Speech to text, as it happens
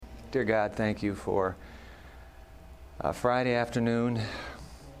Dear God, thank you for Friday afternoon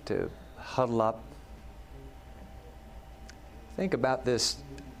to huddle up. Think about this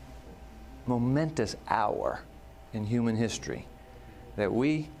momentous hour in human history that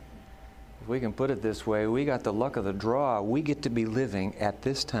we, if we can put it this way, we got the luck of the draw. We get to be living at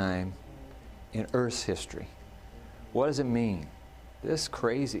this time in Earth's history. What does it mean? This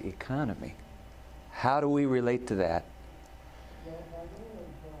crazy economy. How do we relate to that?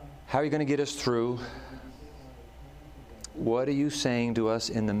 How are you going to get us through? What are you saying to us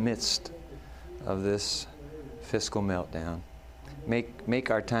in the midst of this fiscal meltdown? Make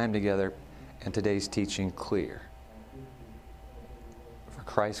our time together and today's teaching clear. For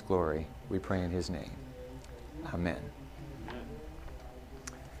Christ's glory, we pray in His name. Amen.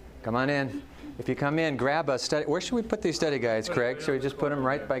 Come on in. If you come in, grab a study. Where should we put these study guides, Craig? Should we just put them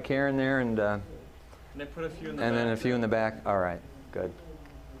right by Karen there and then put a few in the back. And then a few in the back? All right. Good.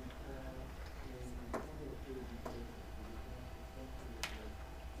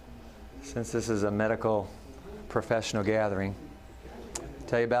 Since this is a medical professional gathering, I'll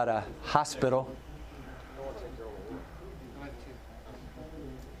tell you about a hospital.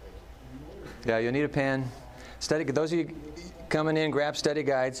 Yeah, you'll need a pen. Those of you coming in, grab study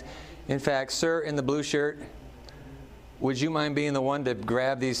guides. In fact, sir in the blue shirt, would you mind being the one to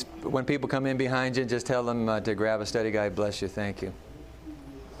grab these when people come in behind you? Just tell them to grab a study guide. Bless you. Thank you.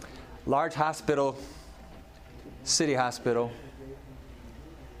 Large hospital, city hospital,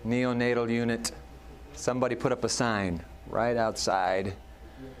 neonatal unit. Somebody put up a sign right outside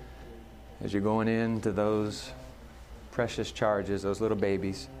as you're going into those precious charges, those little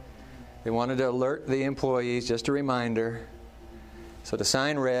babies. They wanted to alert the employees, just a reminder. So the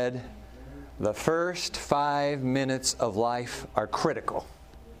sign read, "The first 5 minutes of life are critical."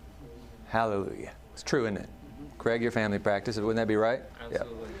 Hallelujah. It's true, isn't it? Craig, your family practice, wouldn't that be right?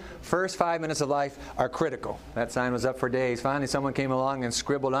 Absolutely. Yep. First 5 minutes of life are critical. That sign was up for days. Finally, someone came along and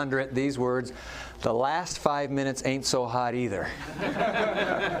scribbled under it these words, "The last 5 minutes ain't so hot either."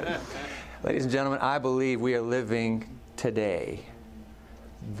 Ladies and gentlemen, I believe we are living today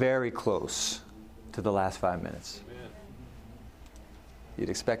very close to the last 5 minutes. Amen. You'd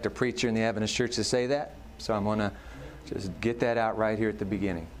expect a preacher in the Adventist church to say that, so I'm going to just get that out right here at the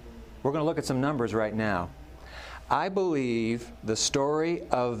beginning. We're going to look at some numbers right now. I believe the story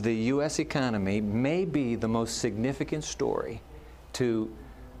of the U.S. economy may be the most significant story to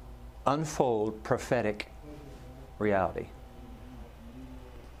unfold prophetic reality.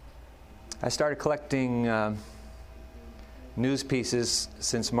 I started collecting news pieces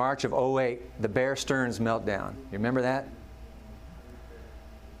since March of 2008, the Bear Stearns meltdown. You remember that?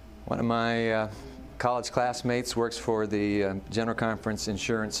 One of my college classmates works for the General Conference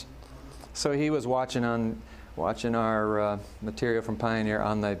Insurance. So he was watching our material from Pioneer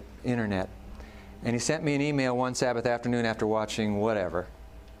on the internet. And he sent me an email one Sabbath afternoon after watching whatever.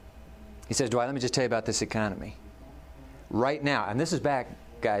 He says, "Dwight, let me just tell you about this economy. Right now," and this is back,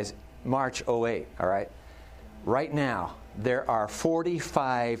 guys, March 2008, all right? Right now, there are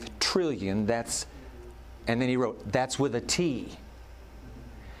 45 trillion, and then he wrote, that's with a T,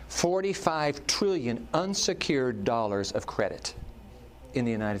 45 trillion unsecured dollars of credit in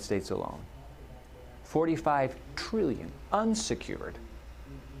the United States alone. 45 trillion unsecured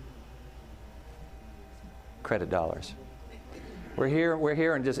credit dollars. We're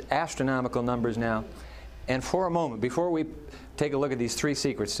here in just astronomical numbers now. And for a moment, before we take a look at these 3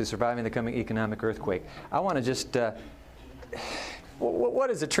 secrets to surviving the coming economic earthquake, I want to just, what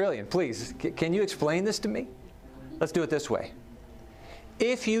is a trillion? Please, can you explain this to me? Let's do it this way.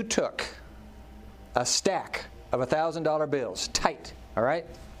 If you took a stack of $1,000 bills, tight, all right?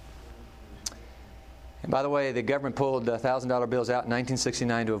 And by the way, the government pulled $1,000 bills out in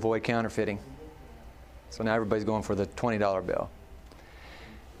 1969 to avoid counterfeiting. So now everybody's going for the $20 bill.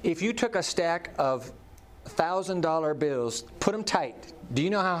 If you took a stack of $1,000 bills, put them tight, do you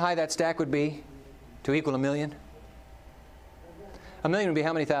know how high that stack would be to equal 1 million? 1 million would be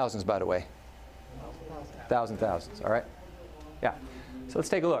how many thousands, by the way? Thousands, all right? Yeah. So let's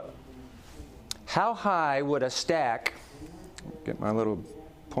take a look. How high would a stack, get my little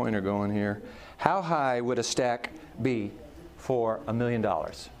pointer going here, how high would a stack be for $1 million?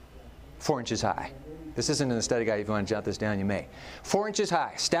 4 inches high. This isn't in the study guide. If you want to jot this down, you may. 4 inches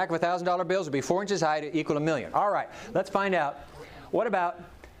high. Stack of $1,000 bills would be 4 inches high to equal 1 million. All right, let's find out. What about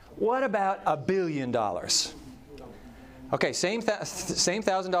 $1 billion? Okay, same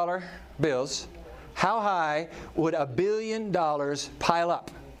 $1,000 bills. How high would $1 billion pile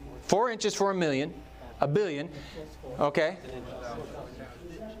up? 4 inches for 1 million. $1 billion. Okay.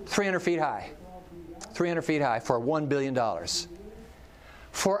 300 feet high. 300 feet high for $1 billion.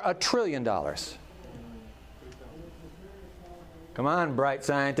 for $1 trillion? Come on, bright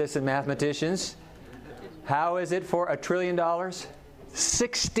scientists and mathematicians. How is it for $1 trillion?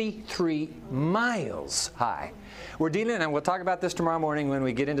 63 miles high. We're dealing, and we'll talk about this tomorrow morning when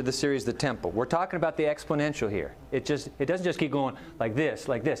we get into the series, The Temple. We're talking about the exponential here. It doesn't just keep going like this.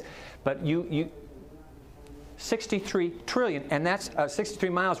 But 63 trillion, and that's 63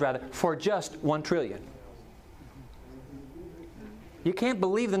 miles rather, for just $1 trillion. You can't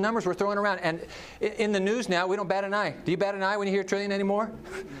believe the numbers we're throwing around. And in the news now, we don't bat an eye. Do you bat an eye when you hear trillion anymore?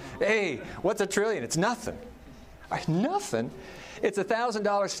 Hey, what's $1 trillion? It's nothing. Nothing? It's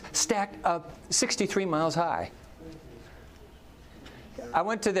 $1,000 stacked up 63 miles high. I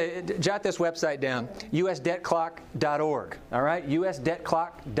went to jot this website down, usdebtclock.org. All right,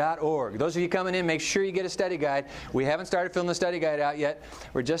 usdebtclock.org. Those of you coming in, make sure you get a study guide. We haven't started filling the study guide out yet.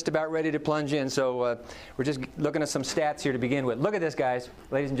 We're just about ready to plunge in, so we're just looking at some stats here to begin with. Look at this, guys,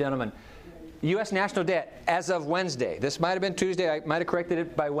 ladies and gentlemen. U.S. national debt as of Wednesday. This might have been Tuesday. I might have corrected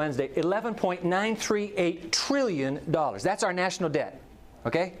it by Wednesday. $11.938 trillion. That's our national debt.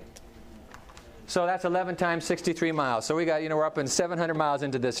 Okay? So that's 11 times 63 miles. So we got, we're up in 700 miles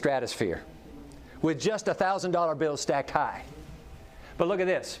into the stratosphere with just $1,000 bills stacked high. But look at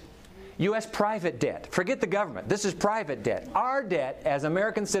this. U.S. private debt. Forget the government. This is private debt. Our debt as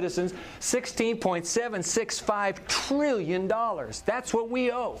American citizens, $16.765 trillion. That's what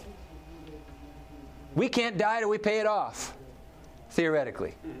we owe. We can't die till we pay it off,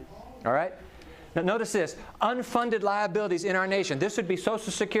 theoretically. All right? Now notice this, unfunded liabilities in our nation. This would be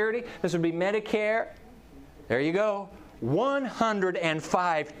Social Security. This would be Medicare. There you go.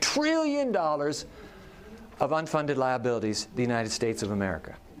 $105 trillion of unfunded liabilities, the United States of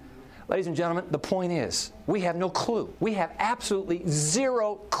America. Ladies and gentlemen, the point is, we have no clue. We have absolutely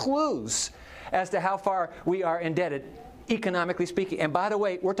zero clues as to how far we are indebted, economically speaking. And by the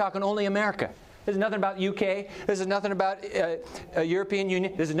way, we're talking only America. There's nothing about UK. There's nothing about European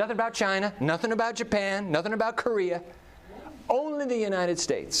Union. There's nothing about China. Nothing about Japan. Nothing about Korea. Only the United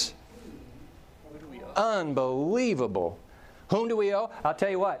States. Unbelievable. Whom do we owe? I'll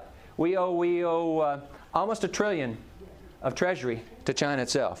tell you what. We owe almost $1 trillion of Treasury to China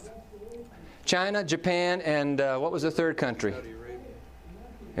itself. China, Japan, and what was the third country?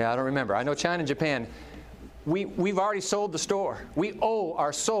 Yeah, I don't remember. I know China and Japan. We've already sold the store. We owe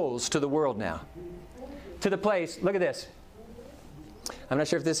our souls to the world now. To the place, look at this. I'm not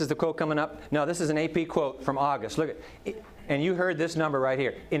sure if this is the quote coming up. No, this is an AP quote from August. Look at it. And you heard this number right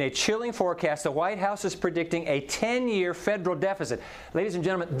here. In a chilling forecast, the White House is predicting a 10-year federal deficit. Ladies and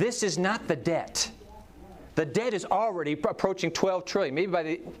gentlemen, this is not the debt. The debt is already approaching $12 trillion. Maybe by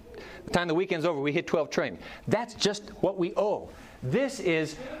the time the weekend's over, we hit $12 trillion. That's just what we owe. This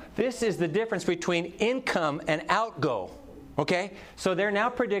is the difference between income and outgo. Okay? So they're now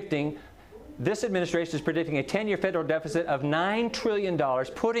predicting, this administration is predicting a 10-year federal deficit of $9 trillion,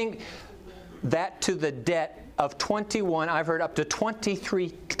 putting that to the debt of 21, I've heard up to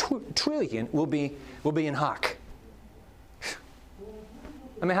 23 trillion will be in hock.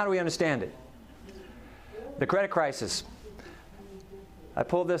 I mean, how do we understand it? The credit crisis. I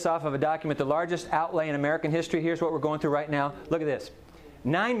pulled this off of a document, the largest outlay in American history. Here's what we're going through right now. Look at this.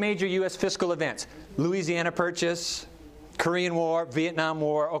 9 major U.S. fiscal events. Louisiana Purchase, Korean War, Vietnam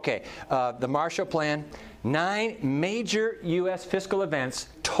War, okay, the Marshall Plan. 9 major U.S. fiscal events.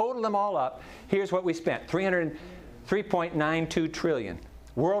 Total them all up. Here's what we spent. $3.92 trillion.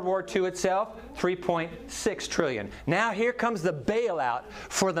 World War II itself, $3.6 trillion. Now here comes the bailout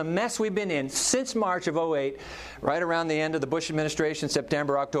for the mess we've been in since March of 2008, right around the end of the Bush administration,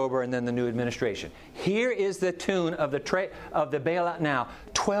 September, October, and then the new administration. Here is the tune of the bailout now,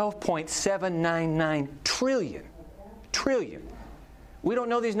 $12.799 trillion. We don't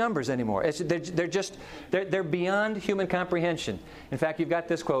know these numbers anymore. They're beyond human comprehension. In fact, you've got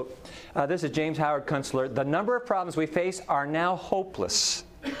this quote. This is James Howard Kunstler. The number of problems we face are now hopeless.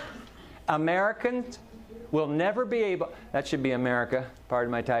 Americans will never be able, that should be America, pardon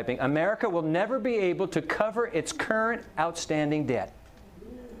my typing. America will never be able to cover its current outstanding debt.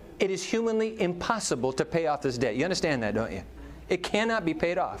 It is humanly impossible to pay off this debt. You understand that, don't you? It cannot be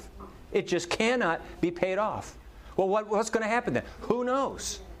paid off. It just cannot be paid off. Well, what's going to happen then? Who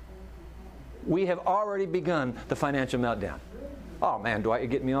knows? We have already begun the financial meltdown. Oh, man, Dwight, you're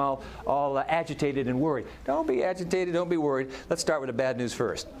getting me all agitated and worried. Don't be agitated. Don't be worried. Let's start with the bad news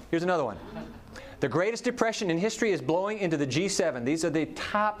first. Here's another one. The greatest depression in history is blowing into the G7. These are the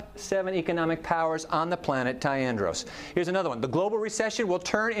top 7 economic powers on the planet, Ty Andros. Here's another one. The global recession will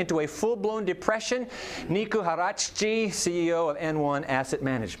turn into a full-blown depression. Niku Harachji, CEO of N1 Asset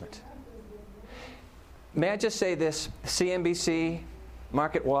Management. May I just say this? CNBC,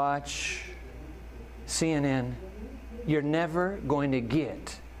 Market Watch, CNN, you're never going to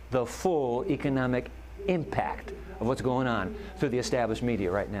get the full economic impact of what's going on through the established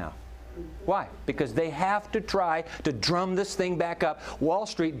media right now. Why? Because they have to try to drum this thing back up. Wall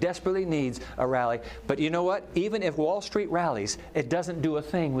Street desperately needs a rally. But you know what? Even if Wall Street rallies, it doesn't do a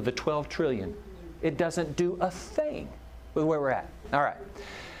thing with the $12 trillion. It doesn't do a thing with where we're at. All right.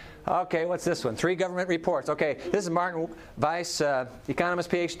 Okay, what's this one? 3 government reports. Okay, this is Martin Weiss, economist,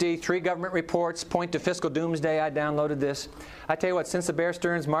 PhD. 3 government reports point to fiscal doomsday. I downloaded this. I tell you what, since the Bear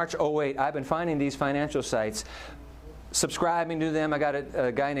Stearns March '08, I've been finding these financial sites, subscribing to them. I got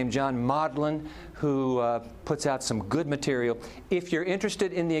a guy named John Maudlin who puts out some good material. If you're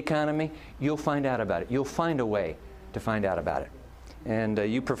interested in the economy, you'll find out about it. You'll find a way to find out about it. And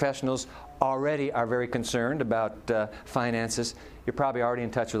you professionals already are very concerned about finances. You're probably already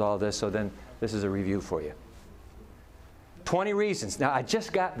in touch with all this, so then this is a review for you. 20 reasons. Now, I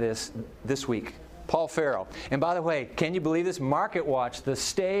just got this week. Paul Farrell. And by the way, can you believe this? Market Watch, the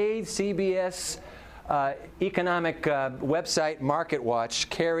staid CBS economic website Market Watch,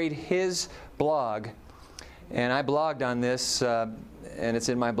 carried his blog. And I blogged on this, and it's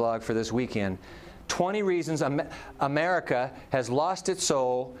in my blog for this weekend. 20 reasons America has lost its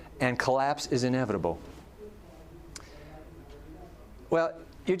soul and collapse is inevitable. Well,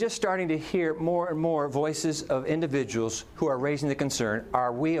 you're just starting to hear more and more voices of individuals who are raising the concern,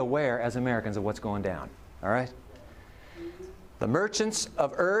 are we aware as Americans of what's going down? All right? The merchants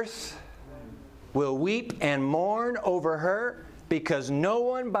of earth will weep and mourn over her because no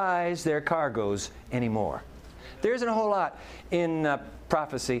one buys their cargoes anymore. There isn't a whole lot in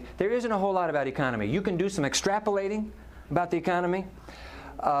prophecy. There isn't a whole lot about economy. You can do some extrapolating about the economy.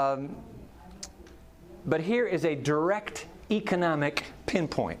 But here is a direct economic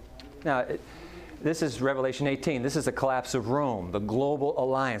pinpoint. Now, this is Revelation 18. This is the collapse of Rome, the global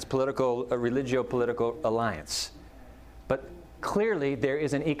alliance, religio-political alliance. But clearly, there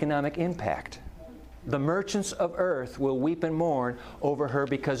is an economic impact. The merchants of earth will weep and mourn over her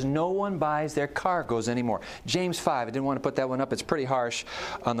because no one buys their cargoes anymore. James 5, I didn't want to put that one up. It's pretty harsh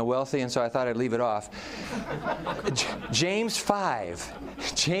on the wealthy, and so I thought I'd leave it off. James 5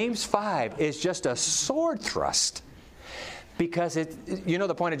 is just a sword thrust because you know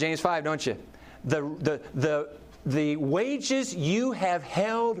the point of James 5, don't you? The wages you have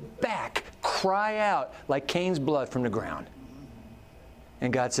held back cry out like Cain's blood from the ground.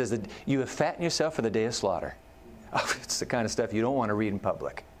 And God says that you have fattened yourself for the day of slaughter. Oh, it's the kind of stuff you don't want to read in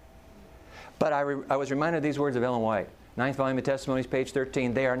public. But I was reminded of these words of Ellen White. 9th volume of Testimonies, page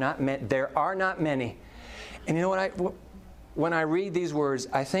 13. There are not many. And you know what? When I read these words,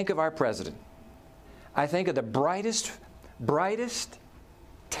 I think of our president. I think of the brightest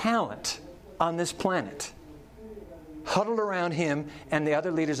talent on this planet, huddled around him and the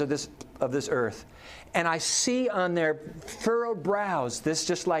other leaders of this earth. And I see on their furrowed brows this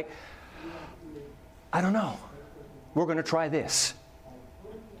just like, I don't know, we're going to try this.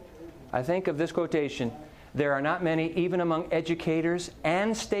 I think of this quotation, there are not many, even among educators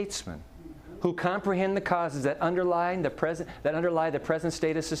and statesmen, who comprehend the causes that underlie the present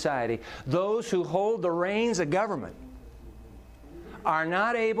state of society. Those who hold the reins of government are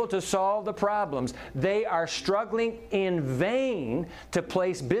not able to solve the problems. They are struggling in vain to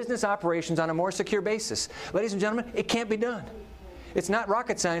place business operations on a more secure basis. Ladies and gentlemen, it can't be done. It's not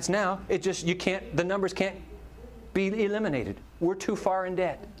rocket science now. The numbers can't be eliminated. We're too far in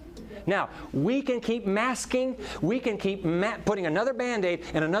debt. Now, we can keep masking, we can keep putting another Band-Aid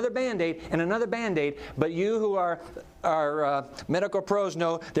and another Band-Aid and another Band-Aid, but you who are medical pros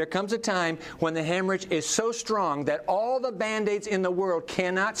know there comes a time when the hemorrhage is so strong that all the Band-Aids in the world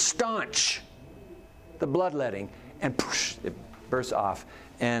cannot staunch the bloodletting, and poosh, it bursts off,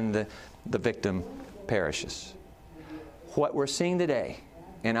 and the victim perishes. What we're seeing today,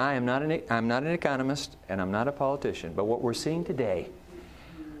 and I'm not an economist and I'm not a politician, but what we're seeing today,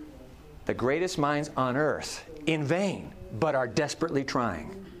 the greatest minds on earth, in vain, but are desperately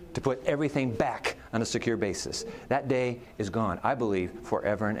trying to put everything back on a secure basis. That day is gone, I believe,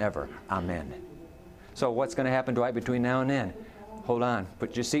 forever and ever. Amen. So what's going to happen, Dwight, between now and then? Hold on.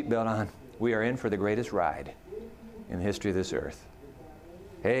 Put your seatbelt on. We are in for the greatest ride in the history of this earth.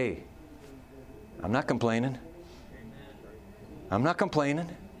 Hey, I'm not complaining. I'm not complaining.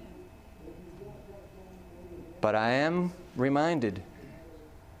 But I am reminded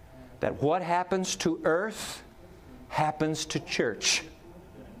that what happens to earth happens to church.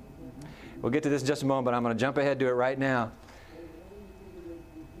 We'll get to this in just a moment, but I'm going to jump ahead to it right now.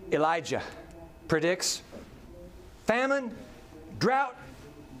 Elijah predicts famine, drought,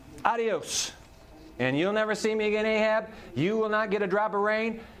 adios. And you'll never see me again, Ahab. You will not get a drop of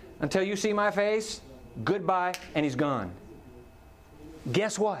rain until you see my face. Goodbye. And he's gone.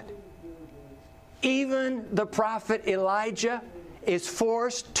 Guess what? Even the prophet Elijah is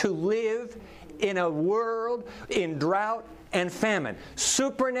forced to live in a world in drought and famine.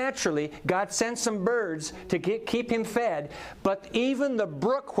 Supernaturally, God sent some birds to keep him fed, but even the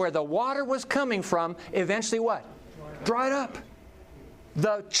brook where the water was coming from eventually what? Dried up.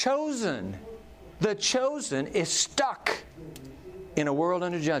 The chosen is stuck in a world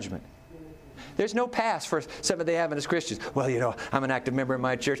under judgment. There's no pass for Seventh-day Adventist Christians. Well, you know, I'm an active member of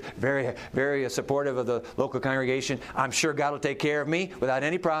my church, very, very supportive of the local congregation. I'm sure God will take care of me without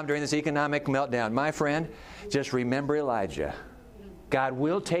any problem during this economic meltdown. My friend, just remember Elijah. God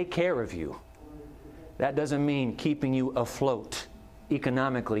will take care of you. That doesn't mean keeping you afloat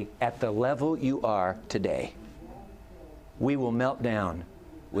economically at the level you are today. We will melt down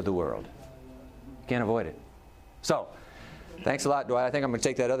with the world. Can't avoid it. So, thanks a lot, Dwight. I think I'm going to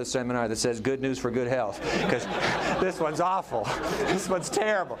take that other seminar that says good news for good health, because this one's awful. This one's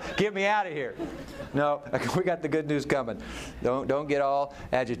terrible. Get me out of here. No, we got the good news coming. Don't get all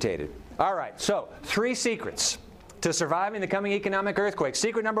agitated. All right, so 3 secrets to surviving the coming economic earthquake.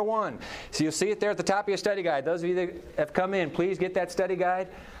 Secret number 1. So you'll see it there at the top of your study guide. Those of you that have come in, please get that study guide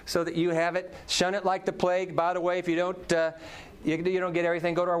so that you have it. Shun it like the plague. By the way, if you don't get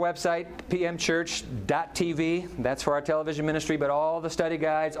everything, go to our website, pmchurch.tv. That's for our television ministry, but all the study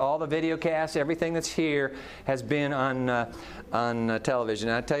guides, all the video casts, everything that's here has been on television.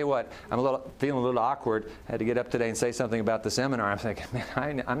 And I tell you what, I'm feeling a little awkward. I had to get up today and say something about the seminar. I'm thinking,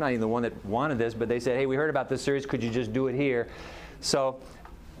 man, I'm not even the one that wanted this, but they said, hey, we heard about this series. Could you just do it here? So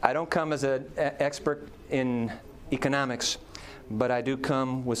I don't come as an expert in economics, but I do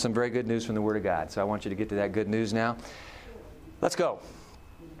come with some very good news from the Word of God. So I want you to get to that good news now. Let's go.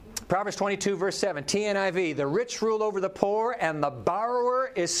 Proverbs 22, verse 7, TNIV, the rich rule over the poor, and the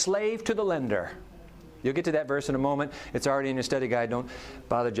borrower is slave to the lender. You'll get to that verse in a moment. It's already in your study guide. Don't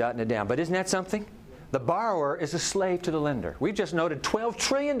bother jotting it down. But isn't that something? The borrower is a slave to the lender. We've just noted $12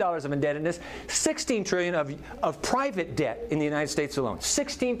 trillion of indebtedness, $16 trillion of private debt in the United States alone.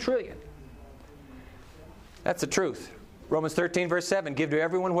 $16 trillion. That's the truth. Romans 13, verse 7, give to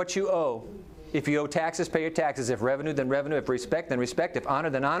everyone what you owe. If you owe taxes, pay your taxes. If revenue, then revenue. If respect, then respect. If honor,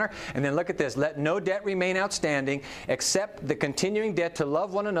 then honor. And then look at this. Let no debt remain outstanding except the continuing debt to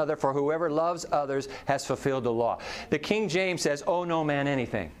love one another, for whoever loves others has fulfilled the law. The King James says, owe no man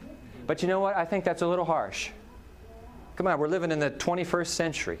anything. But you know what? I think that's a little harsh. Come on, we're living in the 21st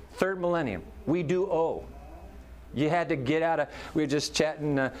century, 3rd millennium. We do owe. You had to get out of, we were just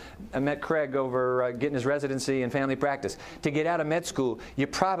chatting, I met Craig over getting his residency in family practice. To get out of med school, you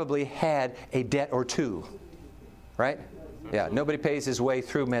probably had a debt or 2, right? Yeah, nobody pays his way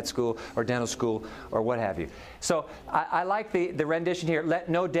through med school or dental school or what have you. So I like the rendition here, let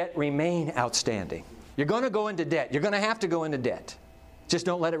no debt remain outstanding. You're going to go into debt. You're going to have to go into debt. Just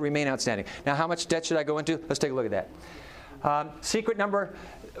don't let it remain outstanding. Now, how much debt should I go into? Let's take a look at that. Secret number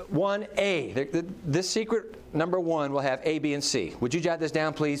 1A. This secret number 1 will have A, B, and C. Would you jot this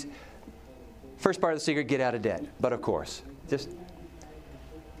down, please? First part of the secret, get out of debt. But of course, just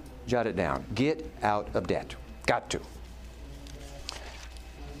jot it down. Get out of debt. Got to.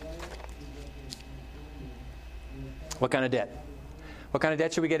 What kind of debt? What kind of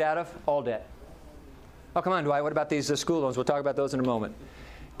debt should we get out of? All debt. Oh, come on, Dwight. What about these school loans? We'll talk about those in a moment.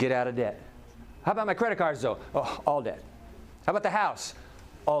 Get out of debt. How about my credit cards, though? Oh, all debt. How about the house?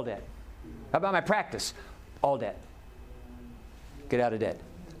 All debt. How about my practice? All debt. Get out of debt.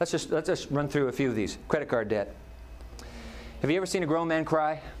 Let's just run through a few of these. Credit card debt. Have you ever seen a grown man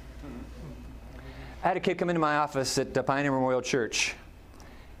cry? I had a kid come into my office at Pioneer Memorial Church.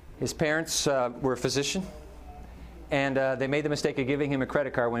 His parents were a physician, and they made the mistake of giving him a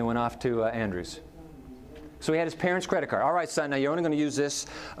credit card when he went off to Andrews. So he had his parents' credit card. All right, son, now you're only going to use this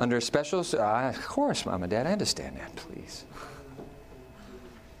under special... of course, Mom and Dad, I understand that, please.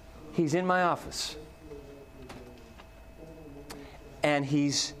 He's in my office. And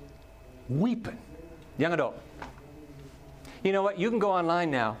he's weeping. Young adult. You know what? You can go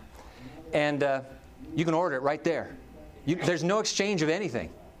online now, and you can order it right there. There's no exchange of anything.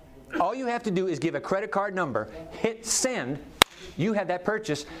 All you have to do is give a credit card number, hit send. You have that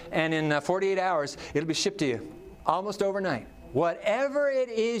purchase, and in 48 hours, it'll be shipped to you almost overnight. Whatever it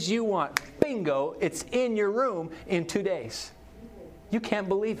is you want, bingo, it's in your room in 2 days. You can't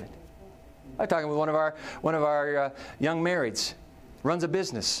believe it. I'm talking with one of our young marrieds, runs a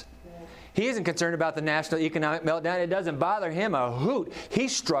business. He isn't concerned about the national economic meltdown. It doesn't bother him a hoot.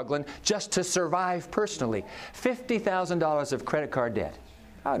 He's struggling just to survive personally. $50,000 of credit card debt.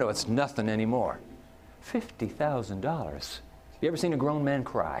 I know it's nothing anymore. $50,000. You ever seen a grown man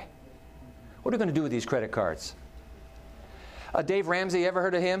cry? What are we going to do with these credit cards? Dave Ramsey, ever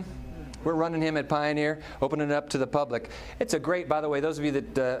heard of him? We're running him at Pioneer, opening it up to the public. It's a great, by the way, those of you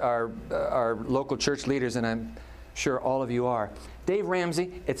that are local church leaders, and I'm sure all of you are. Dave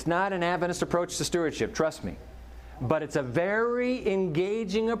Ramsey, it's not an Adventist approach to stewardship, trust me. But it's a very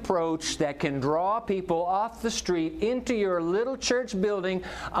engaging approach that can draw people off the street into your little church building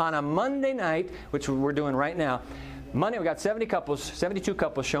on a Monday night, which we're doing right now. Monday, we got 72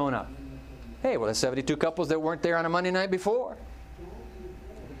 couples showing up. Hey, well, there's 72 couples that weren't there on a Monday night before.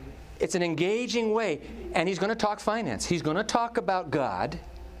 It's an engaging way, and he's going to talk finance. He's going to talk about God.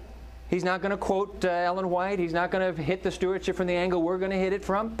 He's not going to quote Ellen White. He's not going to hit the stewardship from the angle we're going to hit it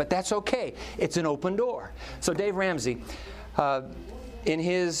from, but that's okay. It's an open door. So Dave Ramsey, in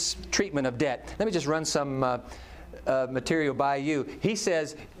his treatment of debt, let me just run some material by you. He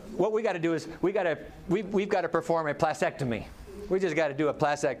says, what we got to do is we've got to perform a plastectomy. We just got to do a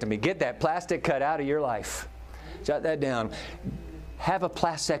plastectomy. Get that plastic cut out of your life. Jot that down. Have a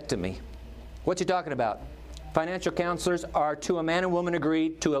plastectomy. What you talking about? Financial counselors are, to a man and woman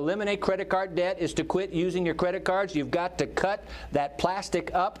agreed, to eliminate credit card debt is to quit using your credit cards. You've got to cut that plastic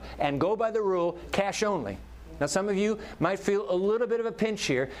up and go by the rule, cash only. Now, some of you might feel a little bit of a pinch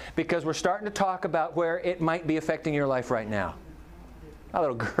here because we're starting to talk about where it might be affecting your life right now. A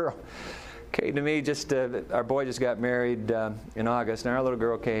little girl came to me, our boy just got married in August, and our little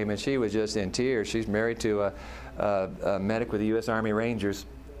girl came, and she was just in tears. She's married to a medic with the U.S. Army Rangers.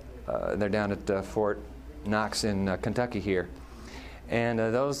 They're down at Fort Knox in Kentucky here. And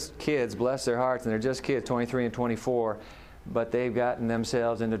those kids, bless their hearts, and they're just kids, 23 and 24, but they've gotten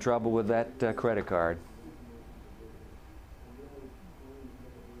themselves into trouble with that credit card.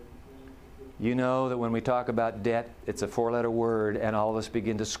 You know that when we talk about debt, it's a four-letter word, and all of us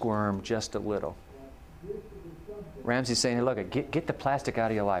begin to squirm just a little. Ramsey's saying, hey, look, get the plastic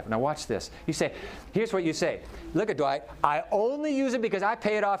out of your life. Now watch this. You say, here's what you say. Look at Dwight, I only use it because I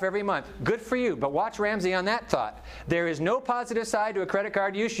pay it off every month. Good for you, but watch Ramsey on that thought. There is no positive side to a credit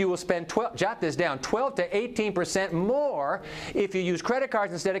card use. You will spend, jot this down, 12 to 18% more if you use credit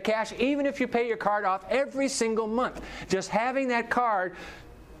cards instead of cash, even if you pay your card off every single month. Just having that card,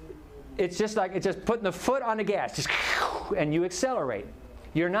 it's just putting the foot on the gas, just, and you accelerate.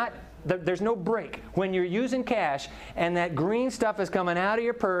 There's no break. When you're using cash and that green stuff is coming out of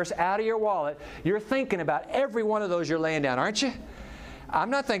your purse, out of your wallet, you're thinking about every one of those you're laying down, aren't you? I'm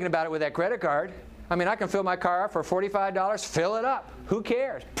not thinking about it with that credit card. I mean, I can fill my car up for $45, fill it up. Who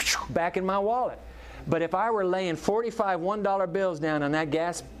cares? Back in my wallet. But if I were laying 45 $1 bills down on that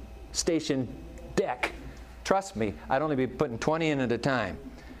gas station deck, trust me, I'd only be putting 20 in at a time.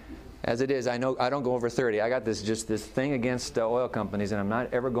 As it is, I know I don't go over 30. I got this thing against oil companies, and I'm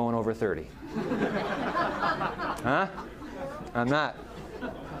not ever going over 30. Huh? I'm not.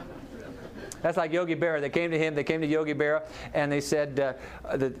 That's like Yogi Berra. They came to Yogi Berra, and they said that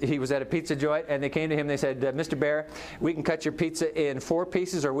he was at a pizza joint, and they came to him and they said, Mr. Berra, we can cut your pizza in 4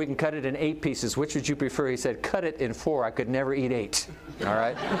 pieces or we can cut it in 8 pieces. Which would you prefer? He said, cut it in 4. I could never eat 8. All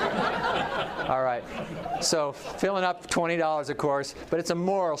right? All right. So filling up $20, of course, but it's a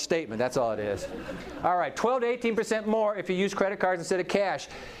moral statement. That's all it is. All right, 12 to 18% more if you use credit cards instead of cash.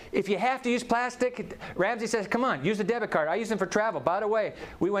 If you have to use plastic, Ramsey says, come on, use a debit card. I use them for travel. By the way,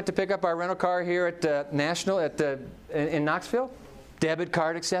 we went to pick up our rental car here at National in Knoxville. Debit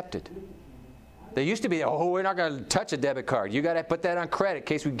card accepted. They used to be, we're not going to touch a debit card. You got to put that on credit in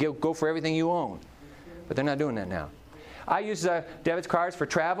case we go for everything you own. But they're not doing that now. I use debit cards for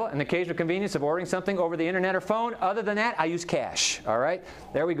travel and the occasional convenience of ordering something over the internet or phone. Other than that, I use cash. All right?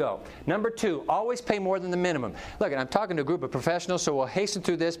 There we go. Number 2, always pay more than the minimum. Look, and I'm talking to a group of professionals, so we'll hasten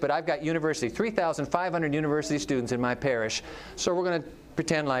through this, but I've got 3,500 university students in my parish, so we're going to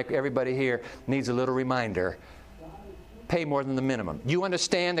pretend like everybody here needs a little reminder. Pay more than the minimum. You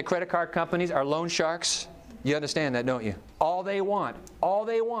understand that credit card companies are loan sharks? You understand that, don't you? All they want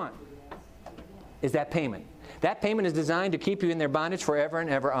is that payment. That payment is designed to keep you in their bondage forever and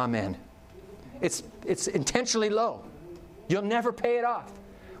ever. Amen. It's intentionally low. You'll never pay it off.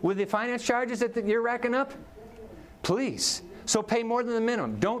 With the finance charges that you're racking up, please. So pay more than the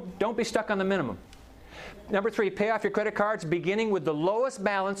minimum. Don't be stuck on the minimum. Number 3, pay off your credit cards beginning with the lowest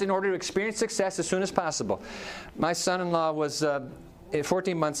balance in order to experience success as soon as possible. My son-in-law was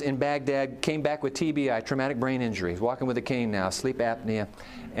 14 months in Baghdad, came back with TBI, traumatic brain injury. He's walking with a cane now, sleep apnea.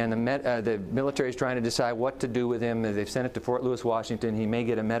 And the military is trying to decide what to do with him. They've sent it to Fort Lewis, Washington. He may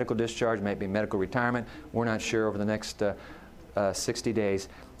get a medical discharge, maybe medical retirement. We're not sure over the next 60 days.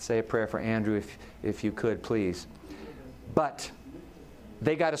 Say a prayer for Andrew if you could, please. But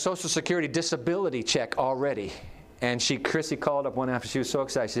They got a Social Security disability check already. And Chrissy called up one after. She was so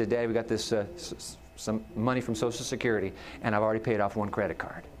excited. She said, Dad, we got this some money from Social Security, and I've already paid off one credit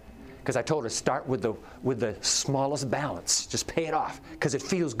card. Because I told her, start with the smallest balance. Just pay it off, because it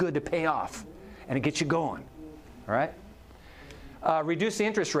feels good to pay off, and it gets you going. All right? Reduce the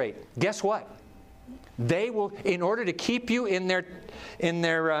interest rate. Guess what? They will, in order to keep you in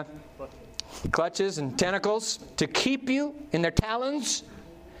their clutches and tentacles, to keep you in their talons,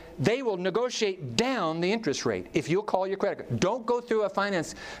 they will negotiate down the interest rate if you'll call your credit card. Don't go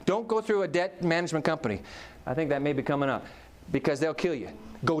through a debt management company. I think that may be coming up, because they'll kill you.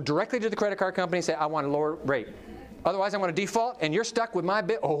 Go directly to the credit card company and say, I want a lower rate. Otherwise, I'm going to default, and you're stuck with my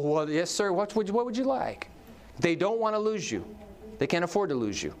bill. Oh, well, yes, sir. What would you like? They don't want to lose you. They can't afford to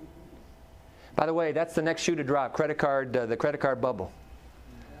lose you. By the way, that's the next shoe to drop, the credit card bubble.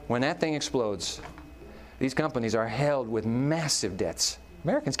 When that thing explodes, these companies are held with massive debts.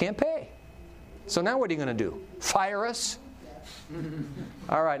 Americans can't pay. So now what are you going to do? Fire us?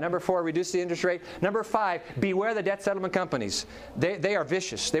 All right, number 4, reduce the interest rate. Number 5, beware the debt settlement companies. They are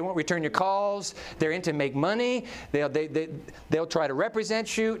vicious. They won't return your calls. They're in to make money. They'll try to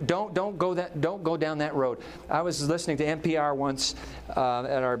represent you. Don't go down that road. I was listening to NPR once at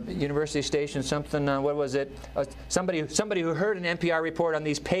our university station. What was it? Somebody who heard an NPR report on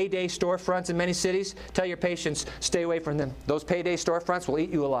these payday storefronts in many cities. Tell your patients, stay away from them. Those payday storefronts will eat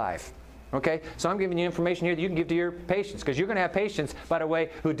you alive. Okay, so I'm giving you information here that you can give to your patients, because you're going to have patients, by the way,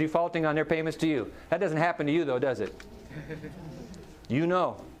 who are defaulting on their payments to you. That doesn't happen to you, though, does it? You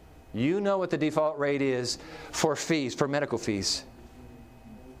know what the default rate is for fees, for medical fees.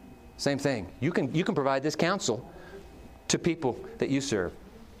 Same thing. You can provide this counsel to people that you serve.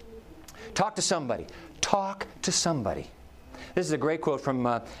 Talk to somebody. Talk to somebody. This is a great quote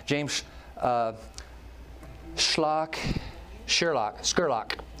from James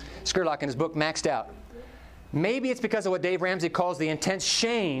Scurlock in his book, Maxed Out. Maybe it's because of what Dave Ramsey calls the intense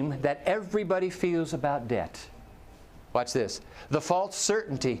shame that everybody feels about debt. Watch this. The false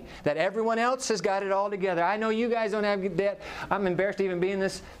certainty that everyone else has got it all together. I know you guys don't have debt. I'm embarrassed to even be in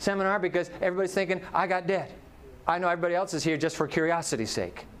this seminar because everybody's thinking, I got debt. I know everybody else is here just for curiosity's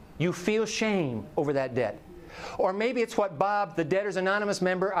sake. You feel shame over that debt. Or maybe it's what Bob, the Debtors Anonymous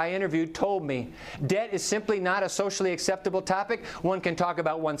member I interviewed, told me. Debt is simply not a socially acceptable topic. One can talk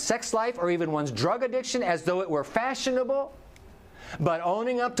about one's sex life or even one's drug addiction as though it were fashionable. But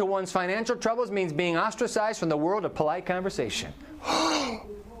owning up to one's financial troubles means being ostracized from the world of polite conversation.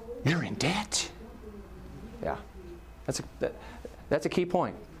 You're in debt? Yeah, that's a key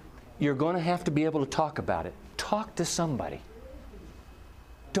point. You're going to have to be able to talk about it. Talk to somebody.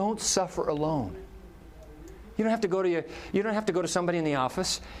 Don't suffer alone. You don't have to go to somebody in the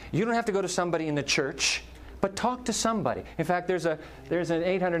office. You don't have to go to somebody in the church. But talk to somebody. In fact, there's an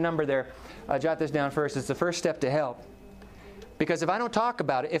 800 number there. Jot this down first. It's the first step to help. Because if I don't talk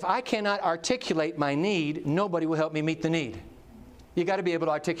about it, if I cannot articulate my need, nobody will help me meet the need. You've got to be able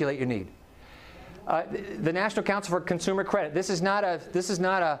to articulate your need. The National Council for Consumer Credit. This is not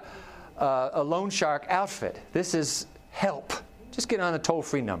a loan shark outfit. This is help. Just get on a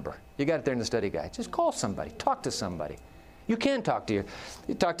toll-free number. You got it there in the study guide. Just call somebody. Talk to somebody. You can talk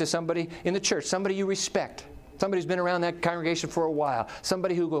to somebody in the church, somebody you respect, somebody who's been around that congregation for a while,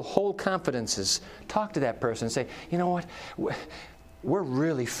 somebody who will hold confidences. Talk to that person and say, you know what, we're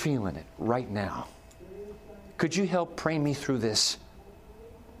really feeling it right now. Could you help pray me through this?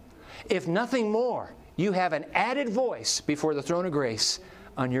 If nothing more, you have an added voice before the throne of grace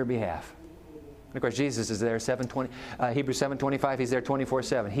on your behalf. And of course, Jesus is there, Hebrews 7:25, He's there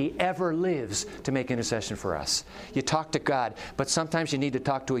 24/7. He ever lives to make intercession for us. You talk to God, but sometimes you need to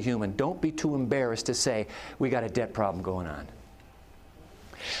talk to a human. Don't be too embarrassed to say, we got a debt problem going on.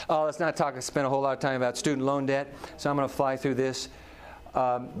 Let's not spend a whole lot of time about student loan debt, so I'm going to fly through this.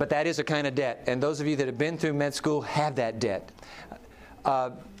 But that is a kind of debt, and those of you that have been through med school have that debt.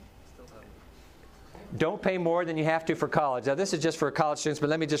 Don't pay more than you have to for college. Now, this is just for college students, but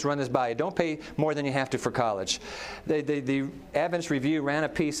let me just run this by you. Don't pay more than you have to for college. The Adventist Review ran a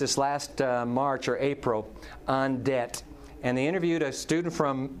piece this last March or April on debt, and they interviewed a student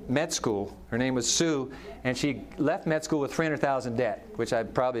from med school. Her name was Sue, and she left med school with $300,000 debt, which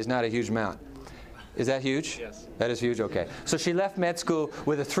probably is not a huge amount. Is that huge? Yes. That is huge? Okay. So she left med school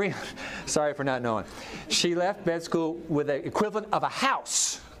with sorry for not knowing. She left med school with the equivalent of a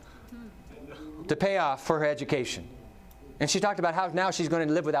house to pay off for her education. And she talked about how now she's going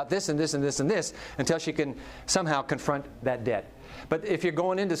to live without this and this and this and this until she can somehow confront that debt. But if you're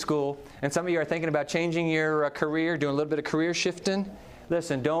going into school and some of you are thinking about changing your career, doing a little bit of career shifting,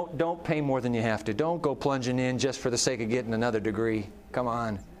 Listen, don't pay more than you have to. Don't go plunging in just for the sake of getting another degree. Come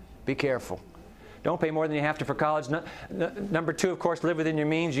on. Be careful. Don't pay more than you have to for college. Number 2, of course, live within your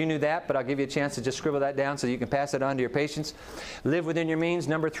means. You knew that, but I'll give you a chance to just scribble that down so you can pass it on to your patients. Live within your means.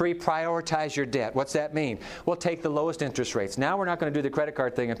 Number 3, prioritize your debt. What's that mean? Well, take the lowest interest rates. Now we're not going to do the credit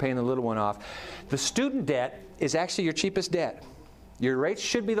card thing and paying the little one off. The student debt is actually your cheapest debt. Your rates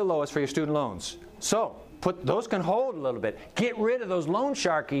should be the lowest for your student loans. So, those can hold a little bit. Get rid of those loan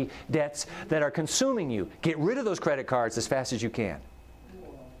sharky debts that are consuming you. Get rid of those credit cards as fast as you can.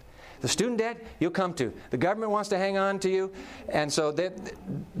 The student debt, you'll come to. The government wants to hang on to you, and so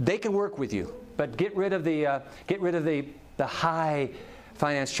they can work with you. But get rid of the high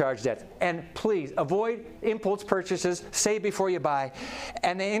finance charge debts. And please, avoid impulse purchases. Save before you buy.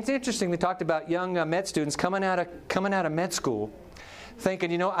 And it's interesting, they talked about young med students coming out of med school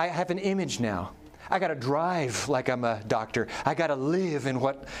thinking, I have an image now. I got to drive like I'm a doctor. I got to live in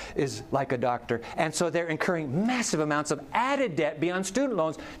what is like a doctor. And so they're incurring massive amounts of added debt beyond student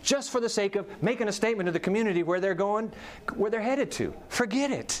loans just for the sake of making a statement to the community where they're going, where they're headed to.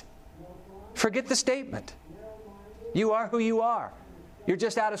 Forget it. Forget the statement. You are who you are. You're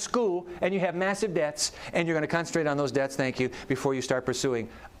just out of school and you have massive debts, and you're going to concentrate on those debts, thank you, before you start pursuing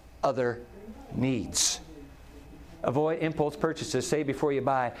other needs. Avoid impulse purchases. Save before you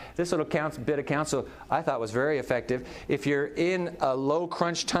buy. This little bit of counsel I thought was very effective. If you're in a low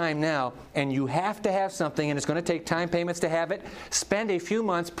crunch time now and you have to have something and it's going to take time payments to have it, spend a few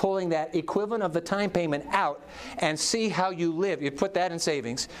months pulling that equivalent of the time payment out and see how you live. You put that in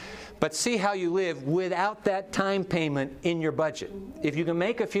savings, but see how you live without that time payment in your budget. If you can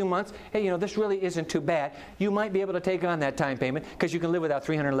make a few months, hey, this really isn't too bad, you might be able to take on that time payment because you can live without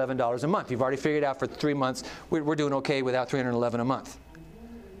 $311 a month. You've already figured out for 3 months, we're doing okay without $311 a month.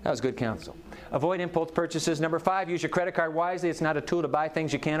 That was good counsel. Avoid impulse purchases. Number 5, use your credit card wisely. It's not a tool to buy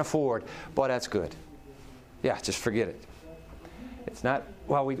things you can't afford. Boy, that's good. Yeah, just forget it. It's not,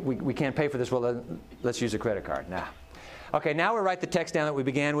 well, we can't pay for this. Well, let's use a credit card. Nah. Okay, now we'll write the text down that we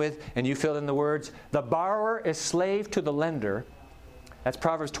began with, and you fill in the words. The borrower is slave to the lender. That's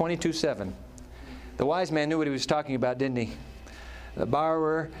Proverbs 22:7. The wise man knew what he was talking about, didn't he? The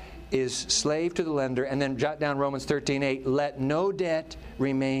borrower is slave to the lender. And then jot down Romans 13:8. Let no debt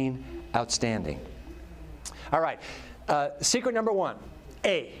remain outstanding. All right. Secret number 1,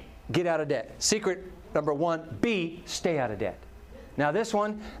 A, get out of debt. Secret number 1, B, stay out of debt. Now this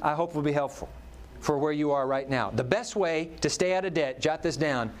one I hope will be helpful for where you are right now. The best way to stay out of debt, jot this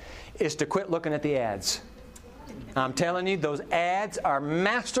down, is to quit looking at the ads. I'm telling you, those ads are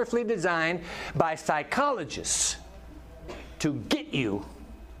masterfully designed by psychologists to get you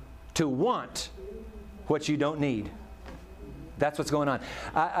to want what you don't need. That's what's going on.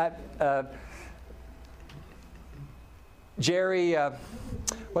 Jerry,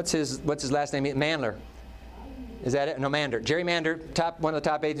 what's his last name? Mandler. Is that it? No, Mander. Jerry Mander, one of the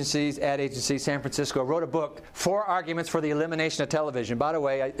top agencies, ad agencies, San Francisco, wrote a book, 4 Arguments for the Elimination of Television. By the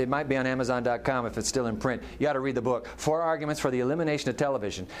way, it might be on Amazon.com if it's still in print. You ought to read the book, 4 Arguments for the Elimination of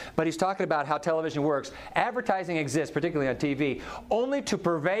Television. But he's talking about how television works. Advertising exists, particularly on TV, only to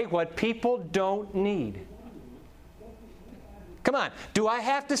purvey what people don't need. Come on. Do I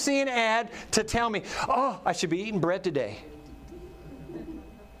have to see an ad to tell me, oh, I should be eating bread today?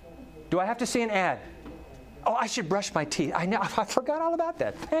 Do I have to see an ad? Oh, I should brush my teeth. I forgot all about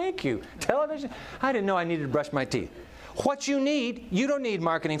that. Thank you. Television. I didn't know I needed to brush my teeth. What you need, you don't need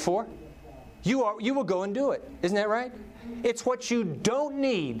marketing for. You will go and do it. Isn't that right? It's what you don't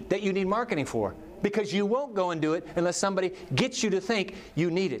need that you need marketing for, because you won't go and do it unless somebody gets you to think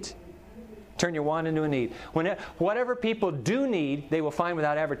you need it. Turn your want into a need. Whatever people do need, they will find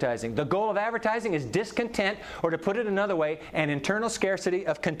without advertising. The goal of advertising is discontent, or to put it another way, an internal scarcity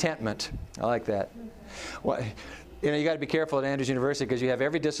of contentment. I like that. Well, you got to be careful at Andrews University because you have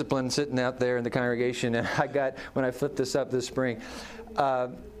every discipline sitting out there in the congregation. And when I flipped this up this spring,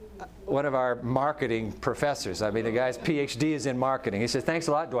 one of our marketing professors, the guy's PhD is in marketing. He said, "Thanks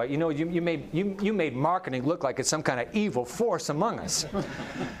a lot, Dwight. You made marketing look like it's some kind of evil force among us."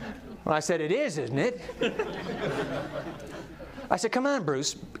 Well, I said, "It is, isn't it?" I said, "Come on,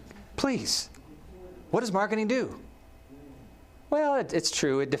 Bruce, please. What does marketing do?" Well, it's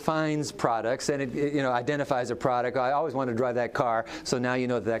true. It defines products and it identifies a product. I always wanted to drive that car, so now you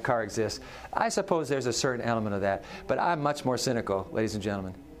know that car exists. I suppose there's a certain element of that, but I'm much more cynical, ladies and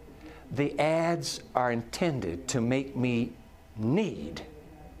gentlemen. The ads are intended to make me need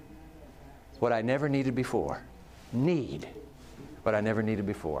what I never needed before. Need what I never needed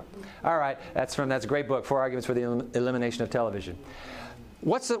before. All right, that's a great book, 4 Arguments for the Elimination of Television.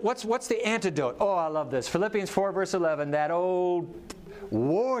 What's the antidote? Oh, I love this. Philippians 4, verse 11, that old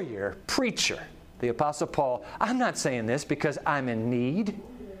warrior, preacher, the Apostle Paul. I'm not saying this because I'm in need.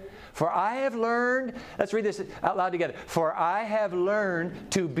 For I have learned, let's read this out loud together. For I have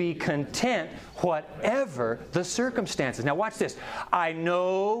learned to be content whatever the circumstances. Now watch this. I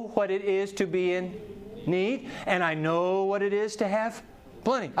know what it is to be in need, and I know what it is to have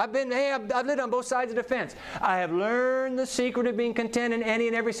plenty. I've lived on both sides of the fence. I have learned the secret of being content in any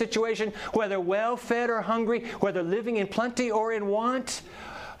and every situation, whether well-fed or hungry, whether living in plenty or in want.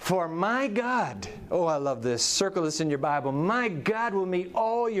 For my God, oh, I love this. Circle this in your Bible. My God will meet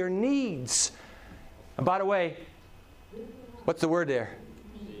all your needs. And by the way, what's the word there?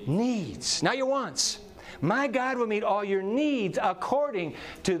 Needs. Not your wants. My God will meet all your needs according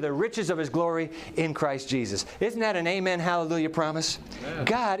to the riches of His glory in Christ Jesus. Isn't that an amen, hallelujah promise? Amen.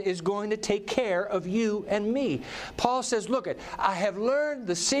 God is going to take care of you and me. Paul says, look, I have learned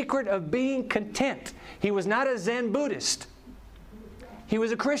the secret of being content. He was not a Zen Buddhist. He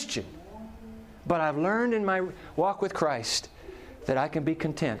was a Christian. But I've learned in my walk with Christ that I can be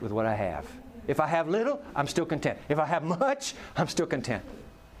content with what I have. If I have little, I'm still content. If I have much, I'm still content.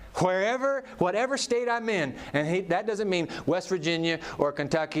 Whatever state I'm in, and that doesn't mean West Virginia or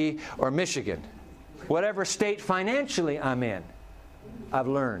Kentucky or Michigan. Whatever state financially I'm in, I've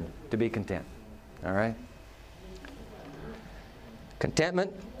learned to be content. All right?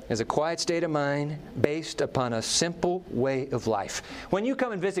 Contentment is a quiet state of mind based upon a simple way of life. When you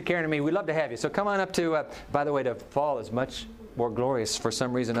come and visit Karen and me, we'd love to have you. So come on up to, by the way, the fall is much more glorious for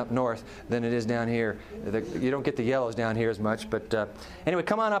some reason up north than it is down here. You don't get the yellows down here as much. But anyway,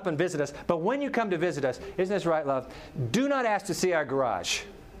 come on up and visit us. But when you come to visit us, isn't this right, love? Do not ask to see our garage.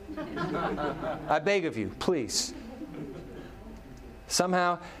 I beg of you, please.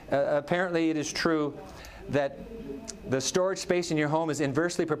 Somehow, apparently it is true that the storage space in your home is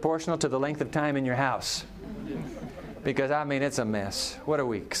inversely proportional to the length of time in your house. Because, I mean, it's a mess. What are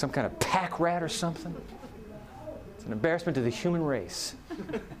we, some kind of pack rat or something? It's an embarrassment to the human race.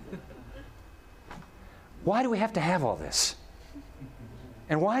 Why do we have to have all this?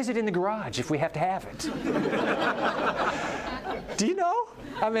 And why is it in the garage if we have to have it? Do you know?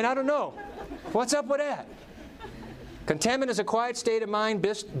 I mean, I don't know. What's up with that? Contentment is a quiet state of mind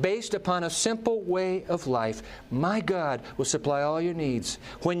based upon a simple way of life. My God will supply all your needs.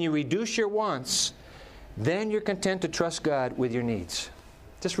 When you reduce your wants, then you're content to trust God with your needs.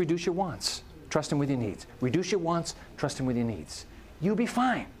 Just reduce your wants. Trust Him with your needs. Reduce your wants. Trust Him with your needs. You'll be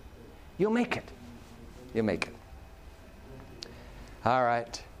fine. You'll make it. You'll make it. All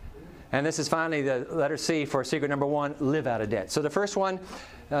right. And this is finally the letter C for secret number 1, live out of debt. So the first one,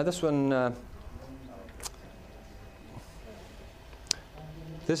 this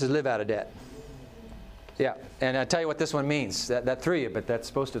is live out of debt. Yeah, and I'll tell you what this one means. That threw you, but that's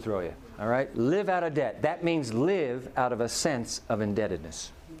supposed to throw you. All right? Live out of debt. That means live out of a sense of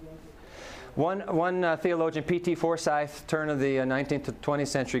indebtedness. One theologian, P.T. Forsyth, turn of the 19th to 20th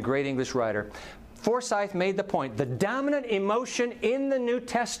century, great English writer, Forsyth made the point, the dominant emotion in the New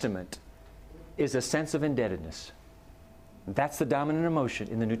Testament is a sense of indebtedness. That's the dominant emotion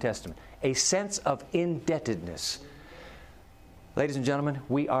in the New Testament, a sense of indebtedness. Ladies and gentlemen,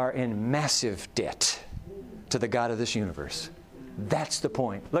 we are in massive debt to the God of this universe. That's the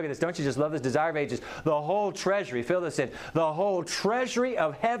point. Look at this. Don't you just love this? Desire of Ages. The whole treasury, fill this in. The whole treasury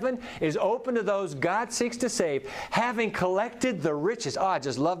of heaven is open to those God seeks to save, having collected the riches. Oh, I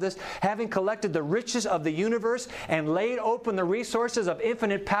just love this. Having collected the riches of the universe and laid open the resources of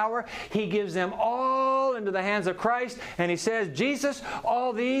infinite power, He gives them all into the hands of Christ. And He says, Jesus,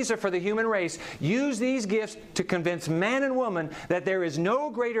 all these are for the human race. Use these gifts to convince man and woman that there is no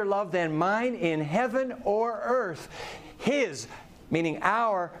greater love than mine in heaven or earth. His, meaning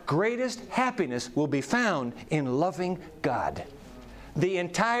our greatest happiness, will be found in loving God. The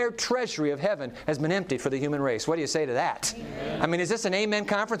entire treasury of heaven has been emptied for the human race. What do you say to that? Amen. I mean, is this an amen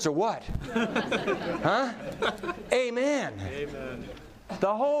conference or what? Huh? Amen. Amen.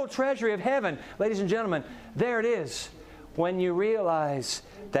 The whole treasury of heaven, ladies and gentlemen, there it is. When you realize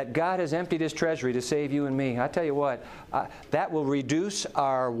that God has emptied His treasury to save you and me, I tell you what, that will reduce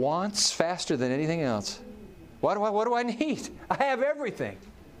our wants faster than anything else. What do I need? I have everything.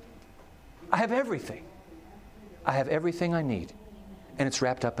 I have everything. I have everything I need. And it's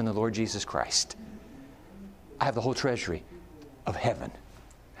wrapped up in the Lord Jesus Christ. I have the whole treasury of heaven.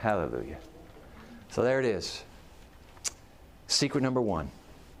 Hallelujah. So there it is. Secret number 1.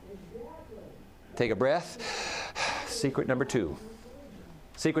 Take a breath. Secret number 2.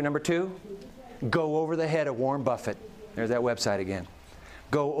 Secret number 2, go over the head of Warren Buffett. There's that website again.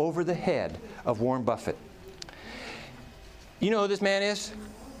 Go over the head of Warren Buffett. You know who this man is?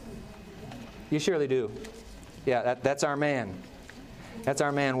 You surely do. Yeah, that's our man. That's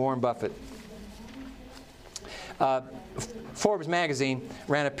our man, Warren Buffett. Forbes magazine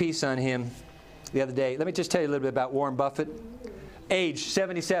ran a piece on him the other day. Let me just tell you a little bit about Warren Buffett. Age,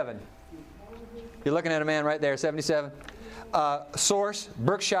 77. You're looking at a man right there, 77. Source,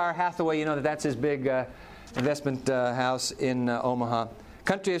 Berkshire Hathaway. You know that's his big investment house in Omaha.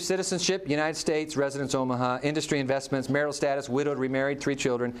 Country of citizenship, United States, residence Omaha. Industry investments, marital status, widowed, remarried, 3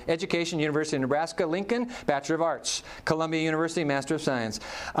 children. Education, University of Nebraska, Lincoln, Bachelor of Arts. Columbia University, Master of Science.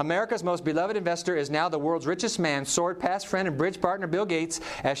 America's most beloved investor is now the world's richest man, soared past friend and bridge partner Bill Gates,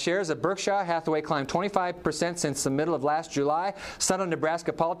 as shares of Berkshire Hathaway climbed 25% since the middle of last July. Son of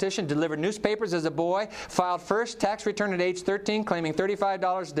Nebraska politician, delivered newspapers as a boy, filed first tax return at age 13, claiming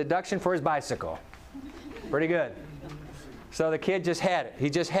 $35 deduction for his bicycle. Pretty good. So the kid just had it. He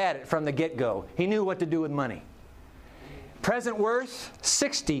just had it from the get-go. He knew what to do with money. Present worth,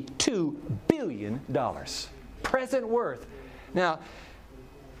 $62 billion. Present worth. Now,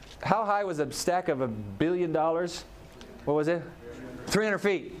 how high was a stack of $1 billion? What was it? 300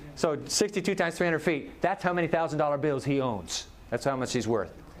 feet. So 62 times 300 feet. That's how many $1,000 bills he owns. That's how much he's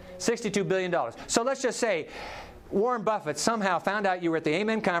worth. $62 billion. So let's just say Warren Buffett somehow found out you were at the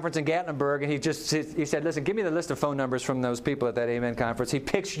Amen conference in Gatlinburg, and he said, listen, give me the list of phone numbers from those people at that Amen conference. He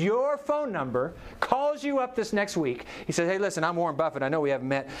picks your phone number, calls you up this next week. He says, hey, listen, I'm Warren Buffett. I know we haven't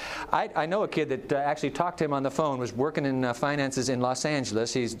met. I know a kid that actually talked to him on the phone, was working in finances in Los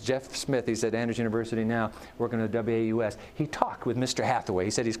Angeles. He's Jeff Smith. He's at Andrews University now, working at WAUS. He talked with Mr. Hathaway.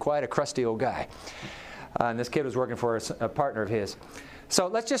 He said he's quite a crusty old guy. And this kid was working for a partner of his. So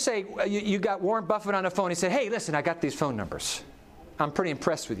let's just say you got Warren Buffett on the phone. He said, hey, listen, I got these phone numbers. I'm pretty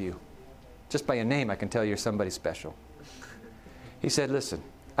impressed with you. Just by your name, I can tell you're somebody special. He said, listen,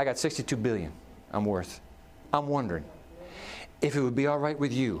 I got $62 billion I'm worth. I'm wondering if it would be all right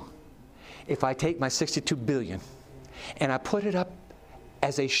with you if I take my $62 billion and I put it up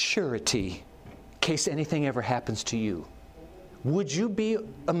as a surety in case anything ever happens to you. Would you be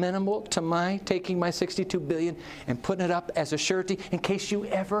amenable to my taking my $62 billion and putting it up as a surety in case you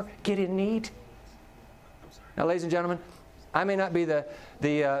ever get in need? Now, ladies and gentlemen, I may not be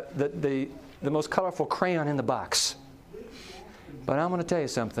the most colorful crayon in the box, but I'm going to tell you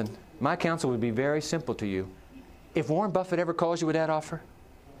something. My counsel would be very simple to you. If Warren Buffett ever calls you with that offer,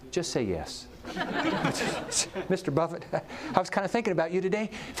 just say yes. Mr. Buffett, I was kind of thinking about you today.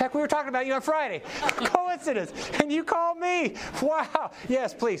 In fact, we were talking about you on Friday. Coincidence. And you called me. Wow.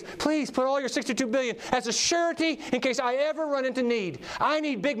 Yes, please. Please put all your $62 billion as a surety in case I ever run into need. I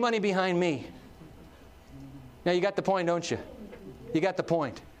need big money behind me. Now, you got the point, don't you? You got the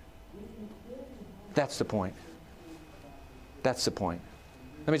point. That's the point. That's the point.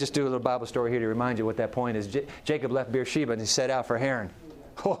 Let me just do a little Bible story here to remind you what that point is. Jacob left Beersheba and he set out for Haran.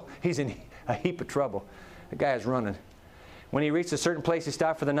 Oh, he's in a heap of trouble. The guy is running. When he reached a certain place, he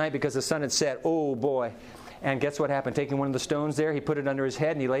stopped for the night because the sun had set. Oh, boy. And guess what happened? Taking one of the stones there, he put it under his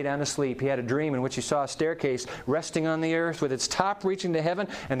head and he lay down to sleep. He had a dream in which he saw a staircase resting on the earth with its top reaching to heaven,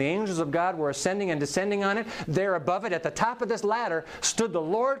 and the angels of God were ascending and descending on it. There above it, at the top of this ladder, stood the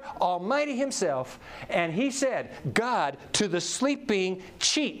Lord Almighty himself. And he said, God, to the sleeping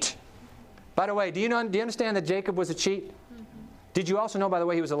cheat. By the way, do you understand that Jacob was a cheat? Did you also know, by the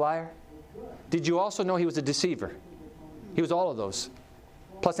way, he was a liar? Did you also know he was a deceiver? He was all of those,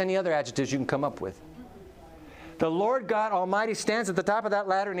 plus any other adjectives you can come up with. The Lord God Almighty stands at the top of that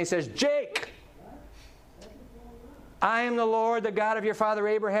ladder and he says, Jake, I am the Lord, the God of your father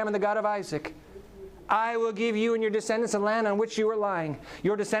Abraham and the God of Isaac. I will give you and your descendants a land on which you are lying.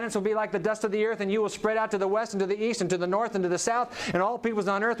 Your descendants will be like the dust of the earth, and you will spread out to the west and to the east and to the north and to the south, and all peoples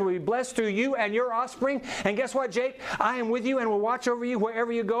on earth will be blessed through you and your offspring. And guess what, Jake? I am with you and will watch over you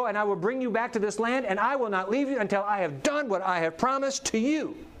wherever you go, and I will bring you back to this land, and I will not leave you until I have done what I have promised to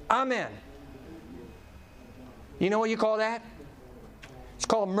you. Amen. You know what you call that? It's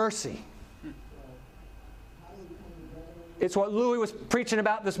called mercy. It's what Louis was preaching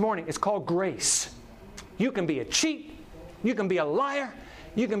about this morning. It's called grace. You can be a cheat. You can be a liar.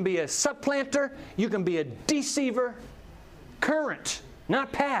 You can be a supplanter. You can be a deceiver. Current,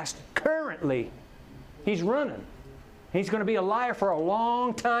 not past, currently. He's running. He's going to be a liar for a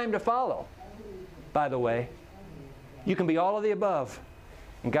long time to follow. By the way, you can be all of the above.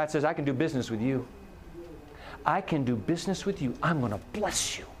 And God says, I can do business with you. I can do business with you. I'm going to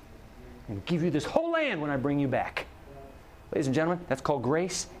bless you and give you this whole land when I bring you back. Ladies and gentlemen, that's called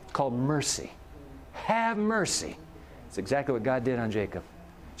grace. It's called mercy. Have mercy. It's exactly what God did on Jacob.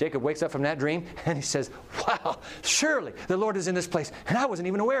 Jacob wakes up from that dream and he says, wow, surely the Lord is in this place. And I wasn't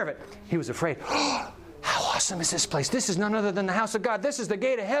even aware of it. He was afraid. Oh, how awesome is this place? This is none other than the house of God. This is the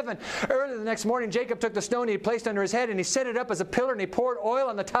gate of heaven. Early the next morning, Jacob took the stone he had placed under his head, and he set it up as a pillar, and he poured oil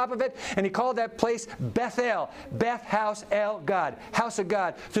on the top of it, and he called that place Bethel. Beth, house, El, God. House of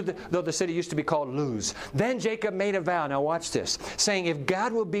God, though the city used to be called Luz. Then Jacob made a vow, now watch this, saying, if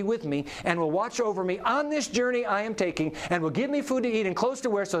God will be with me and will watch over me on this journey I am taking, and will give me food to eat and clothes to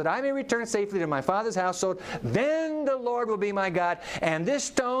wear, so that I may return safely to my father's household, then the Lord will be my God, and this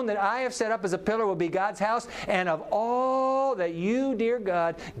stone that I have set up as a pillar will be God's house, and of all that you, dear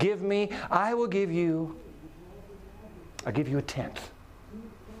God, give me, I will give you, I'll give you a tenth.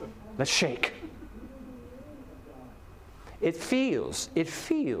 Let's shake. It feels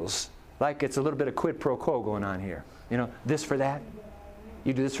like it's a little bit of quid pro quo going on here. You know, this for that.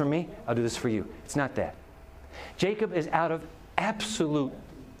 You do this for me, I'll do this for you. It's not that. Jacob is out of absolute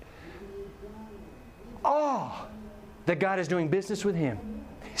awe that God is doing business with him.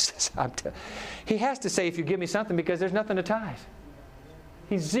 He says, he has to say, if you give me something, because there's nothing to tithe.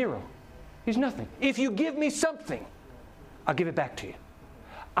 He's zero. He's nothing. If you give me something, I'll give it back to you.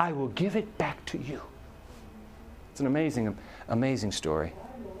 I will give it back to you. It's an amazing, amazing story.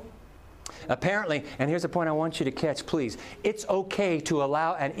 Apparently, and here's the point I want you to catch, please. It's okay to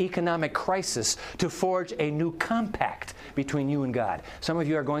allow an economic crisis to forge a new compact between you and God. Some of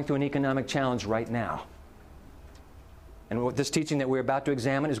you are going through an economic challenge right now. And what this teaching that we're about to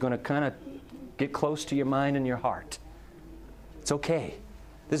examine is going to kind of get close to your mind and your heart. It's okay.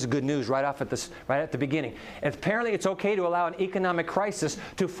 This is good news right at the beginning. And apparently, it's okay to allow an economic crisis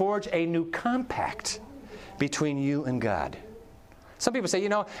to forge a new compact between you and God. Some people say, you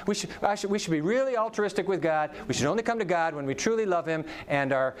know, we should be really altruistic with God. We should only come to God when we truly love Him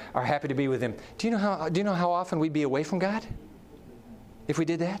and are happy to be with Him. Do you know how often we'd be away from God if we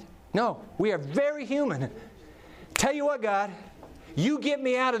did that? No, we are very human. Tell you what, God, you get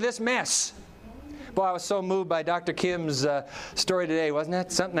me out of this mess. Boy, I was so moved by Dr. Kim's story today. Wasn't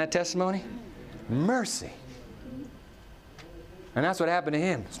that something, that testimony? Mercy. And that's what happened to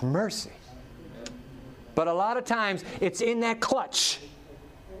him. It's mercy. But a lot of times, it's in that clutch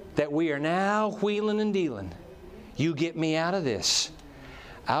that we are now wheeling and dealing. You get me out of this,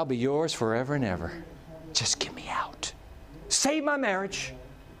 I'll be yours forever and ever. Just get me out. Save my marriage.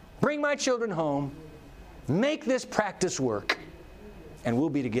 Bring my children home. Make this practice work. And we'll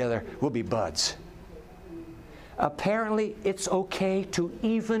be together. We'll be buds. Apparently, it's okay to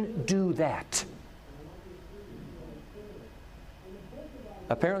even do that.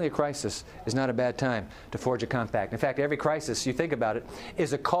 Apparently, a crisis is not a bad time to forge a compact. In fact, every crisis, you think about it,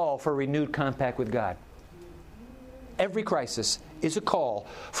 is a call for a renewed compact with God. Every crisis is a call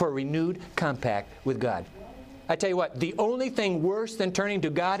for a renewed compact with God. I tell you what, the only thing worse than turning to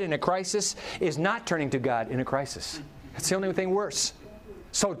God in a crisis is not turning to God in a crisis. That's the only thing worse.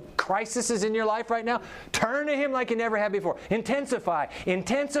 So crisis is in your life right now. Turn to Him like you never have before.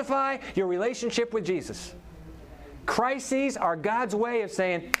 Intensify your relationship with Jesus. Crises are God's way of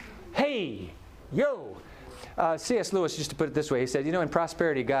saying, hey, yo. C.S. Lewis used to put it this way. He said, you know, in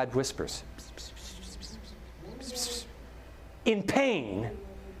prosperity, God whispers. In pain,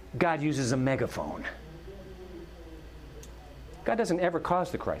 God uses a megaphone. God doesn't ever cause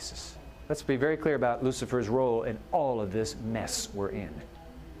the crisis. Let's be very clear about Lucifer's role in all of this mess we're in.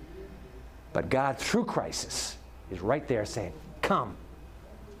 But God, through crisis, is right there saying, come,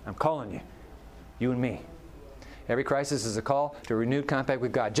 I'm calling you, you and me. Every crisis is a call to a renewed compact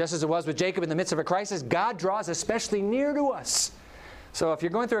with God. Just as it was with Jacob in the midst of a crisis, God draws especially near to us. So if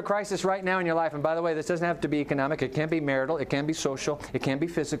you're going through a crisis right now in your life, and by the way, this doesn't have to be economic. It can be marital. It can be social. It can be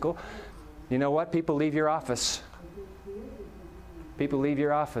physical. You know what? People leave your office. People leave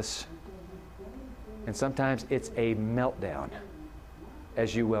your office. And sometimes it's a meltdown,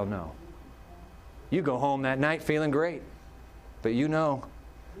 as you well know. You go home that night feeling great. But you know,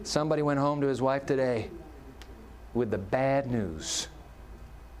 somebody went home to his wife today with the bad news.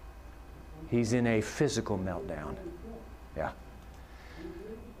 He's in a physical meltdown. Yeah.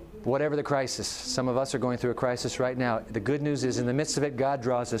 Whatever the crisis, some of us are going through a crisis right now. The good news is, in the midst of it, God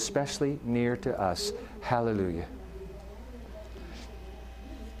draws especially near to us. Hallelujah.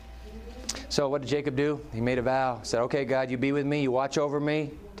 So what did Jacob do? He made a vow. Said, okay, God, you be with me. You watch over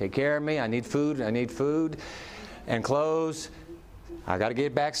me. Take care of me. I need food. And clothes. I got to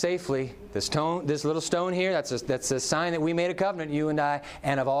get back safely. This little stone here, that's a sign that we made a covenant, you and I.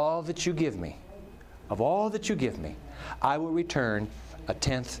 And of all that you give me, I will return a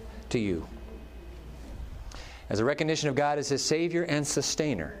tenth to you. As a recognition of God as his Savior and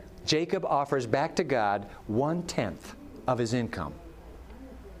Sustainer, Jacob offers back to God 1/10 of his income.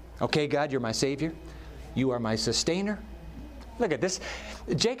 Okay, God, you're my Savior. You are my Sustainer. Look at this.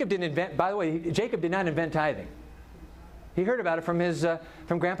 Jacob didn't invent, by the way, Jacob did not invent tithing. He heard about it from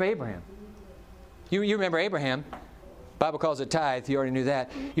Grandpa Abraham. You remember Abraham. Bible calls it tithe. You already knew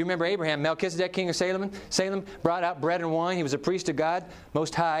that. You remember Abraham, Melchizedek, king of Salem, brought out bread and wine. He was a priest of God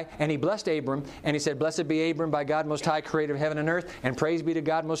Most High, and he blessed Abram, and he said, "Blessed be Abram by God Most High, creator of heaven and earth, and praise be to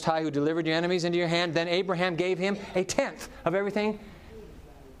God Most High, who delivered your enemies into your hand." Then Abraham gave him a tenth of everything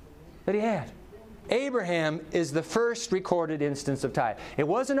that he had. Abraham is the first recorded instance of tithe. It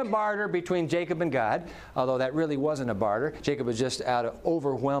wasn't a barter between Jacob and God, although that really wasn't a barter. Jacob was just out of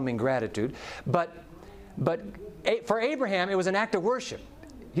overwhelming gratitude. But for Abraham, it was an act of worship.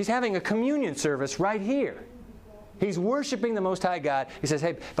 He's having a communion service right here. He's worshiping the Most High God. He says,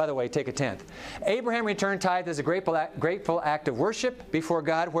 "Hey, by the way, take a tenth." Abraham returned tithe as a grateful act of worship before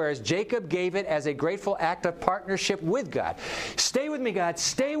God, whereas Jacob gave it as a grateful act of partnership with God. Stay with me, God.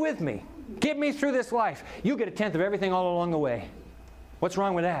 Stay with me. Get me through this life. You get a tenth of everything all along the way. What's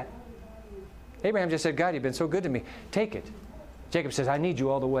wrong with that? Abraham just said, "God, you've been so good to me. Take it." Jacob says, "I need you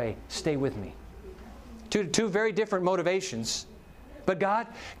all the way. Stay with me." Two very different motivations. But God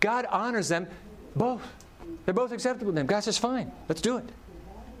honors them both. They're both acceptable to Him. God says, "Fine, let's do it."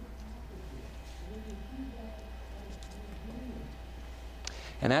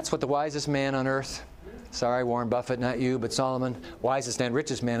 And that's what the wisest man on earth, sorry, Warren Buffett, not you, but Solomon, wisest and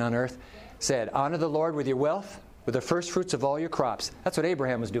richest man on earth, said, "Honor the Lord with your wealth, with the first fruits of all your crops." That's what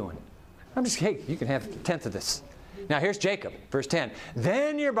Abraham was doing. Hey, you can have a tenth of this. Now here's Jacob, verse 10.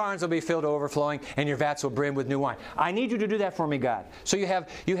 "Then your barns will be filled to overflowing, and your vats will brim with new wine." I need you to do that for me, God. So you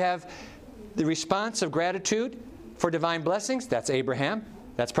have the response of gratitude for divine blessings. That's Abraham.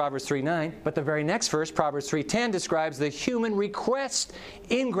 That's Proverbs 3:9. But the very next verse, Proverbs 3:10, describes the human request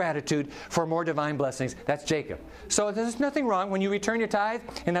in gratitude for more divine blessings. That's Jacob. So there's nothing wrong when you return your tithe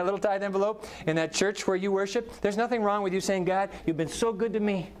in that little tithe envelope in that church where you worship. There's nothing wrong with you saying, "God, you've been so good to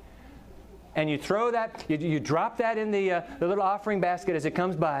me." And you throw that, you drop that in the little offering basket as it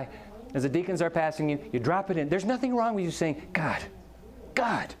comes by, as the deacons are passing you. You drop it in. There's nothing wrong with you saying, God,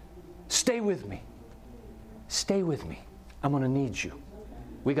 stay with me. Stay with me. I'm going to need you.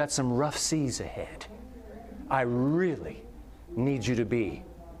 We got some rough seas ahead. I really need you to be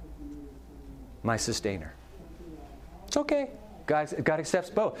my sustainer." It's okay. God accepts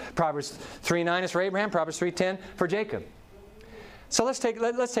both. Proverbs 3:9 is for Abraham. Proverbs 3:10 for Jacob. So let's take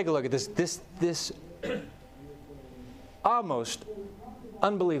a look at this almost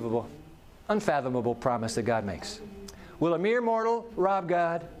unbelievable, unfathomable promise that God makes. "Will a mere mortal rob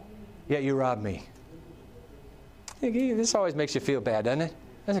God? Yet you rob me." This always makes you feel bad, doesn't it?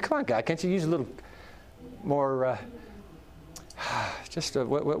 I said, "Come on, God, can't you use a little more,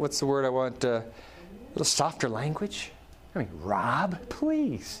 what's the word I want? A little softer language? I mean, rob,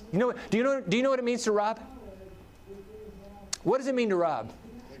 please. Do you know what it means to rob? What does it mean to rob?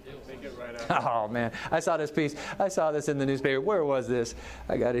 Take it right out. Oh, man. I saw this piece. I saw this in the newspaper. Where was this?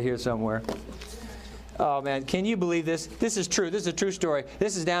 I got it here somewhere. Oh, man. Can you believe this? This is true. This is a true story.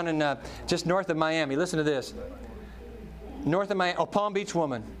 This is down in just north of Miami. Listen to this. North of Miami. Oh, Palm Beach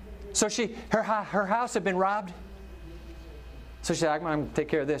woman. So her house had been robbed. So she said, "I'm going to take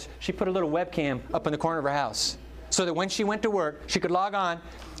care of this." She put a little webcam up in the corner of her house so that when she went to work, she could log on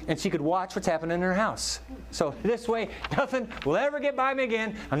and she could watch what's happening in her house. So this way, nothing will ever get by me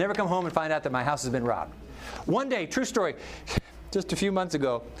again. I'll never come home and find out that my house has been robbed. One day, true story, just a few months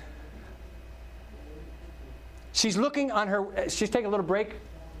ago, she's taking a little break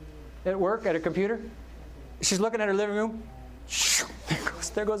at work at her computer. She's looking at her living room.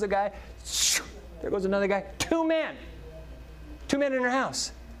 There goes a guy. There goes another guy. Two men in her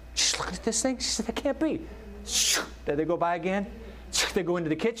house. She's looking at this thing. She said, "That can't be." There they go by again. They go into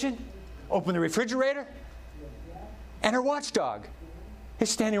the kitchen, open the refrigerator, and her watchdog is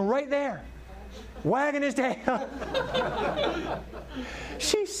standing right there, wagging his tail.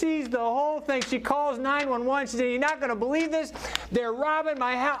 She sees the whole thing. She calls 911. She said, "You're not going to believe this. They're robbing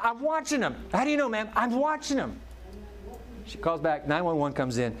my house. I'm watching them." "How do you know, ma'am?" "I'm watching them." She calls back. 911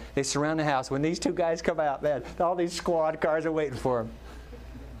 comes in. They surround the house. When these two guys come out, man, all these squad cars are waiting for them.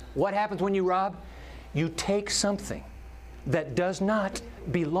 What happens when you rob? You take something that does not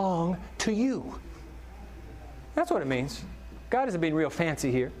belong to you. That's what it means. God isn't being real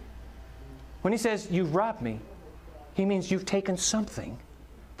fancy here. When He says, "You've robbed me," He means you've taken something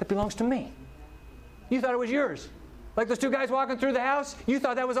that belongs to me. You thought it was yours. Like those two guys walking through the house, you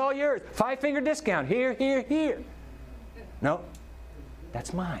thought that was all yours. 5-finger discount. Here, here, here. No,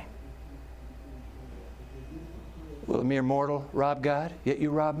 that's mine. "Will a mere mortal rob God? Yet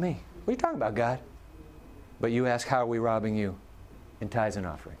you rob me." What are you talking about, God? But you ask, how are we robbing you? In tithes and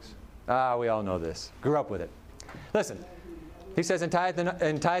offerings. We all know this. Grew up with it. Listen, He says in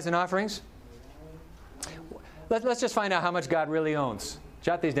tithes and offerings. Let's just find out how much God really owns.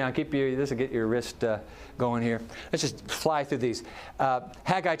 Jot these down. This will get your wrist going here. Let's just fly through these.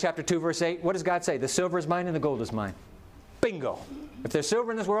 Haggai chapter 2, verse 8. What does God say? The silver is mine and the gold is mine. Bingo. If there's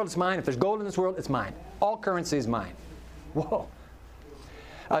silver in this world, it's mine. If there's gold in this world, it's mine. All currency is mine. Whoa.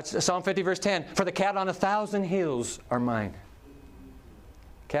 Psalm 50, verse 10. For the cattle on 1,000 hills are mine.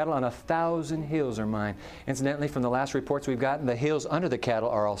 Cattle on 1,000 hills are mine. Incidentally, from the last reports we've gotten, the hills under the cattle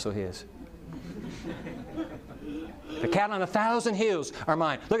are also His. The cattle on 1,000 hills are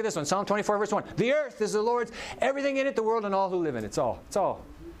mine. Look at this one, Psalm 24, verse 1. The earth is the Lord's, everything in it, the world, and all who live in it. It's all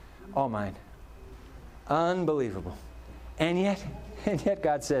mine. Unbelievable. And yet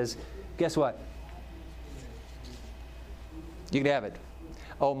God says, guess what? You can have it.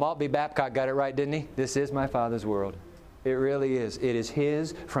 Oh, Maltby Babcock got it right, didn't he? This is my Father's world. It really is. It is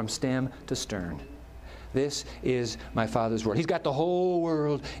His from stem to stern. This is my Father's world. He's got the whole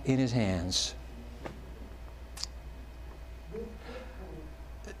world in His hands.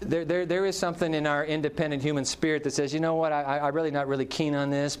 There is something in our independent human spirit that says, you know what, I'm really not really keen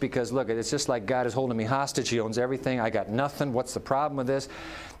on this because, look, it's just like God is holding me hostage. He owns everything. I got nothing. What's the problem with this?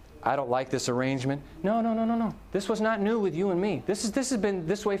 I don't like this arrangement. No. This was not new with you and me. This has been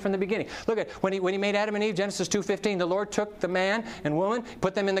this way from the beginning. Look at when he made Adam and Eve, Genesis 2:15, the Lord took the man and woman,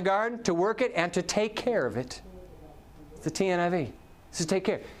 put them in the garden to work it and to take care of it. It's the TNIV. This is take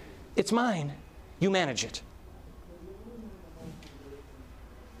care. It's mine. You manage it.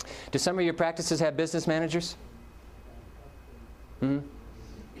 Do some of your practices have business managers?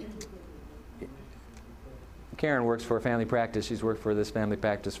 Karen works for a family practice. She's worked for this family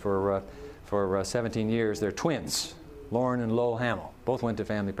practice for 17 years. They're twins, Lauren and Lowell Hamill. Both went to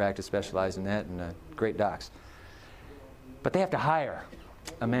family practice, specialized in that, and great docs. But they have to hire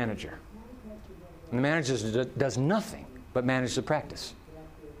a manager. And the manager does nothing but manage the practice.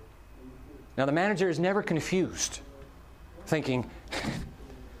 Now, the manager is never confused, thinking,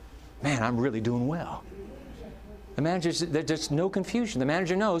 man, I'm really doing well. The manager, there's just no confusion. The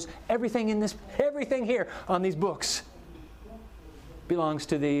manager knows everything here on these books belongs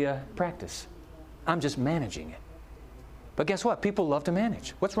to the practice. I'm just managing it. But guess what? People love to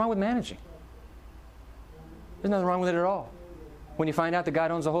manage. What's wrong with managing? There's nothing wrong with it at all. When you find out that God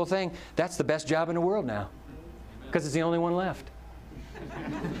owns the whole thing, that's the best job in the world now. Because it's the only one left.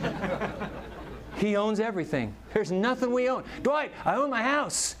 He owns everything. There's nothing we own. Dwight, I own my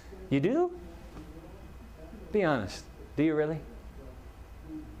house. You do? Be honest. Do you really?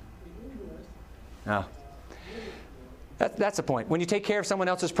 No. That's the point. When you take care of someone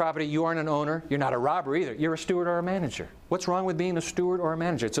else's property, you aren't an owner. You're not a robber either. You're a steward or a manager. What's wrong with being a steward or a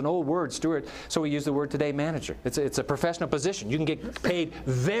manager? It's an old word, steward, so we use the word today, manager. It's a professional position. You can get paid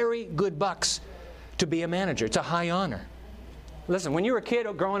very good bucks to be a manager. It's a high honor. Listen, when you were a kid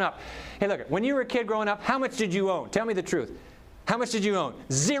growing up, hey, look, when you were a kid growing up, how much did you own? Tell me the truth. How much did you own?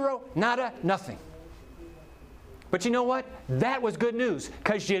 Zero, nada, nothing. But you know what? That was good news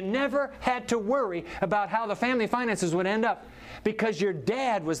because you never had to worry about how the family finances would end up because your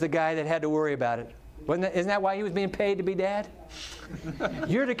dad was the guy that had to worry about it. Isn't that why he was being paid to be dad?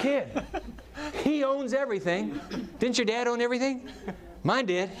 You're the kid. He owns everything. Didn't your dad own everything? Mine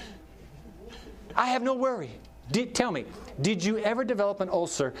did. I have no worry. Tell me, did you ever develop an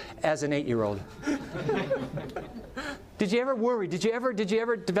ulcer as an 8-year-old? Did you ever worry? Did you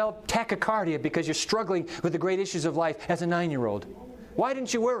ever develop tachycardia because you're struggling with the great issues of life as a 9-year-old? Why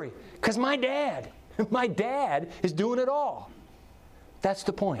didn't you worry? Because my dad is doing it all. That's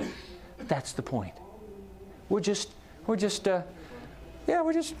the point. That's the point. We're just little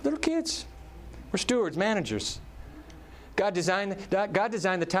kids. We're stewards, managers. God designed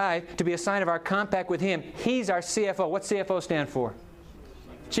the tithe to be a sign of our compact with Him. He's our CFO. What's CFO stand for?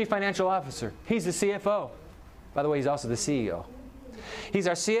 Chief Financial Officer. He's the CFO. By the way, he's also the CEO. He's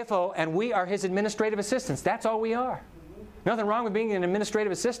our CFO, and we are His administrative assistants. That's all we are. Nothing wrong with being an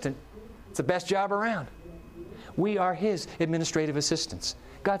administrative assistant. It's the best job around. We are His administrative assistants.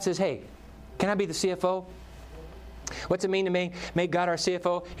 God says, hey, can I be the CFO? What's it mean to make God our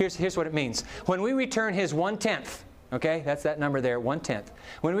CFO? Here's what it means. When we return His 1/10, okay, that's that number there, 1/10.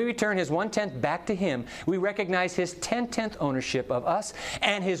 When we return His 1/10 back to Him, we recognize His 10/10 ownership of us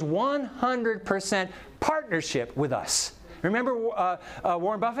and His 100% partnership with us. Remember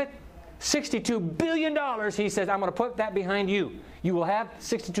Warren Buffett? $62 billion. He says, I'm going to put that behind you. You will have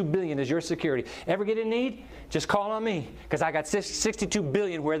 $62 billion as your security. Ever get in need? Just call on me because I got $62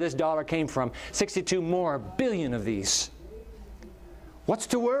 billion where this dollar came from. 62 more billion of these. What's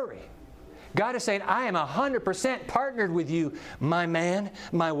to worry? God is saying, I am 100% partnered with you, my man,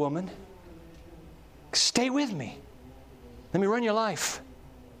 my woman. Stay with me. Let me run your life.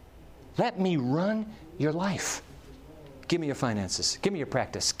 Let me run your life. Give me your finances. Give me your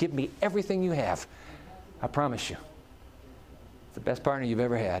practice. Give me everything you have. I promise you. It's the best partner you've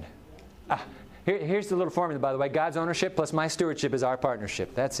ever had. Here's the little formula, by the way. God's ownership plus my stewardship is our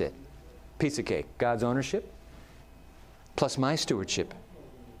partnership. That's it. Piece of cake. God's ownership plus my stewardship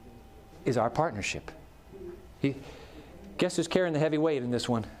is our partnership. Guess who's carrying the heavy weight in this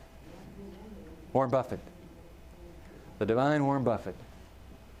one? Warren Buffett. The divine Warren Buffett.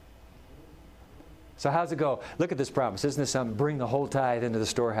 So how's it go? Look at this promise. Isn't this something? Bring the whole tithe into the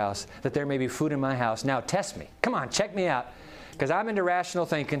storehouse, that there may be food in my house. Now test me. Come on, check me out. Because I'm into rational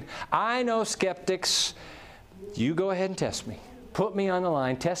thinking. I know skeptics. You go ahead and test me. Put me on the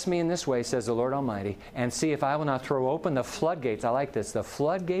line. Test me in this way, says the Lord Almighty, and see if I will not throw open the floodgates. I like this. The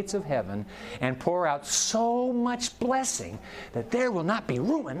floodgates of heaven, and pour out so much blessing that there will not be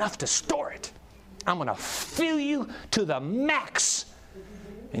room enough to store it. I'm going to fill you to the max.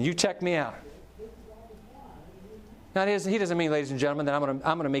 And you check me out. Now, he doesn't mean, ladies and gentlemen, that I'm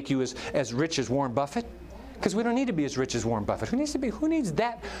going to make you as rich as Warren Buffett. Because we don't need to be as rich as Warren Buffett. Who needs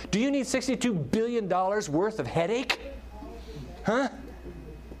that? Do you need $62 billion worth of headache? Huh?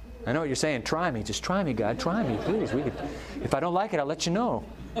 I know what you're saying. Try me. Just try me, God. Try me, please. If I don't like it, I'll let you know.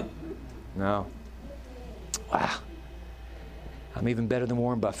 No. Wow. I'm even better than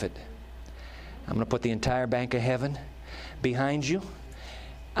Warren Buffett. I'm going to put the entire bank of heaven behind you.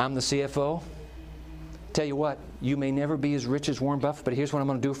 I'm the CFO. Tell you what, you may never be as rich as Warren Buffett, but here's what I'm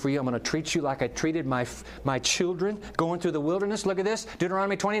going to do for you. I'm going to treat you like I treated my children going through the wilderness. Look at this.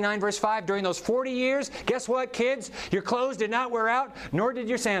 Deuteronomy 29, verse 5. During those 40 years, guess what, kids? Your clothes did not wear out, nor did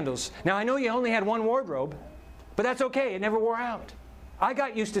your sandals. Now, I know you only had one wardrobe, but that's okay. It never wore out. I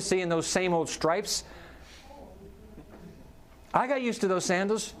got used to seeing those same old stripes. I got used to those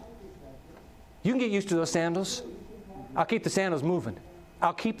sandals. You can get used to those sandals. I'll keep the sandals moving.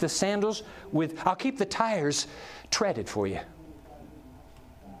 I'll keep the I'll keep the tires treaded for you.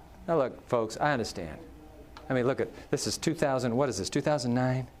 Now look, folks, I understand. I mean, look this is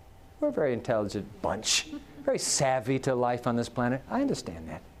 2009? We're a very intelligent bunch. Very savvy to life on this planet. I understand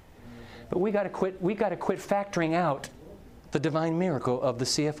that. But we got to quit factoring out the divine miracle of the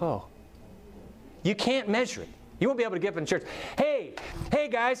CFO. You can't measure it. You won't be able to get up in church. Hey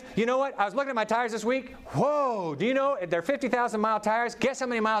guys, you know what? I was looking at my tires this week. Whoa, do you know they're 50,000-mile tires? Guess how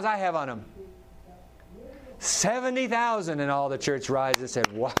many miles I have on them? 70,000. And all the church rise and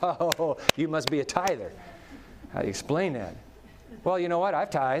said, wow, you must be a tither. How do you explain that? Well, you know what?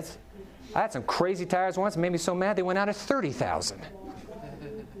 I've tithed. I had some crazy tires once. It made me so mad they went out at 30,000.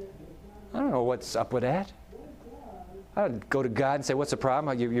 I don't know what's up with that. I would go to God and say, what's the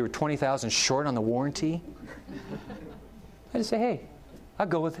problem? You were 20,000 short on the warranty. I just say, hey, I'll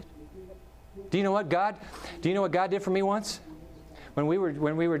go with it. Do you know what God did for me once? When we were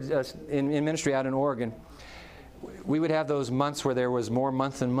in ministry out in Oregon, we would have those months where there was more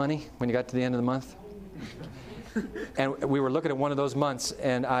month than money when you got to the end of the month. And we were looking at one of those months,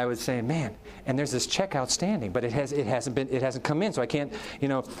 and I was saying, man, and there's this check outstanding, but it hasn't come in, so I can't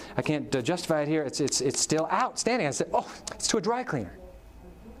justify it here. It's still outstanding. I said, oh, it's to a dry cleaner.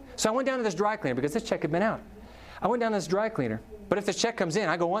 So I went down to this dry cleaner because this check had been out. I went down to this dry cleaner, but if this check comes in,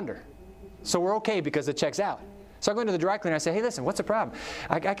 I go under. So we're okay because the check's out. So I go into the dry cleaner. I say, hey, listen, what's the problem?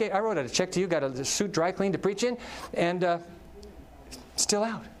 I wrote out a check to you, got a suit dry cleaned to preach in, and still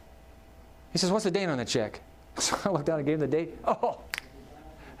out. He says, what's the date on the check? So I looked down and gave him the date. Oh,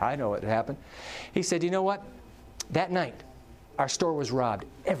 I know what happened. He said, you know what? That night, our store was robbed.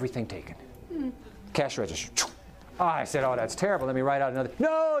 Everything taken. Cash register. Oh, I said, oh, that's terrible. Let me write out another.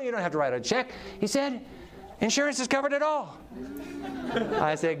 No, you don't have to write out a check. He said, insurance has covered it all.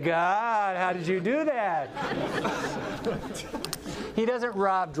 I said, God, how did you do that? He doesn't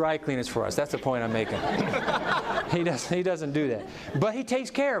rob dry cleaners for us. That's the point I'm making. He doesn't do that. But he takes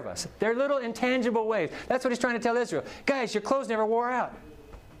care of us. They're little intangible ways. That's what he's trying to tell Israel. Guys, your clothes never wore out.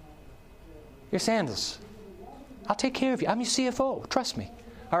 Your sandals. I'll take care of you. I'm your CFO. Trust me.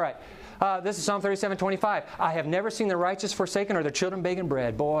 All right. This is Psalm 37:25. I have never seen the righteous forsaken or their children begging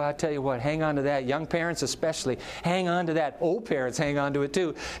bread. Boy, I tell you what, hang on to that. Young parents especially, hang on to that. Old parents, hang on to it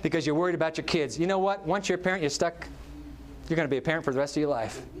too, because you're worried about your kids. You know what? Once you're a parent, you're stuck. You're going to be a parent for the rest of your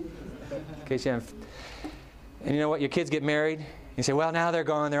life. In case you haven't. And you know what? Your kids get married. You say, well, now they're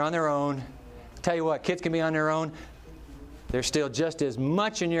gone. They're on their own. Tell you what, kids can be on their own. They're still just as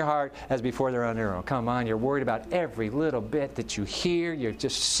much in your heart as before they're on their own. Come on, you're worried about every little bit that you hear. You're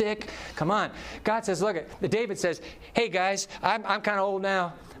just sick. Come on. God says, look, David says, hey guys, I'm kind of old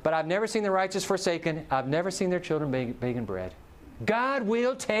now, but I've never seen the righteous forsaken. I've never seen their children begging bread. God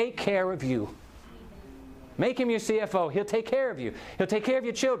will take care of you. Make him your CFO. He'll take care of you. He'll take care of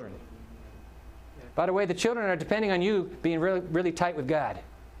your children. By the way, the children are depending on you being really, really tight with God.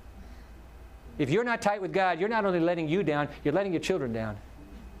 If you're not tight with God, you're not only letting you down, you're letting your children down.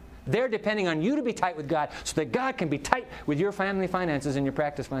 They're depending on you to be tight with God so that God can be tight with your family finances and your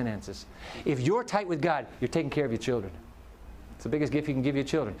practice finances. If you're tight with God, you're taking care of your children. It's the biggest gift you can give your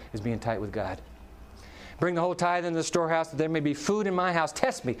children, is being tight with God. Bring the whole tithe into the storehouse, that there may be food in my house.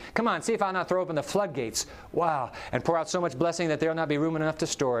 Test me. Come on, see if I'll not throw open the floodgates. Wow. And pour out so much blessing that there will not be room enough to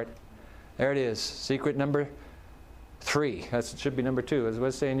store it. There it is. Secret number 3. That should be number 2.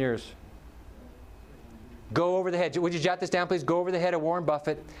 What's it say in yours? Go over the head. Would you jot this down, please? Go over the head of Warren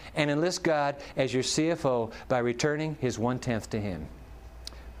Buffett and enlist God as your CFO by returning his 1/10 to him.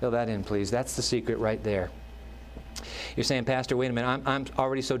 Fill that in, please. That's the secret right there. You're saying, Pastor, wait a minute. I'm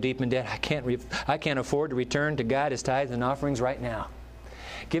already so deep in debt. I can't afford to return to God his tithes and offerings right now.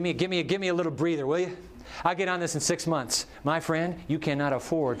 Give me a little breather, will you? I'll get on this in 6 months. My friend, you cannot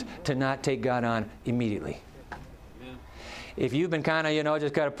afford to not take God on immediately. If you've been kind of,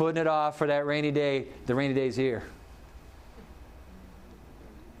 just kind of putting it off for that rainy day, the rainy day's here.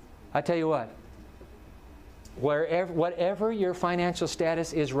 I tell you what, whatever your financial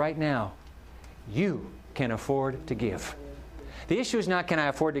status is right now, you can afford to give. The issue is not, can I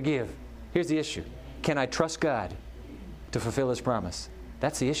afford to give? Here's the issue. Can I trust God to fulfill his promise?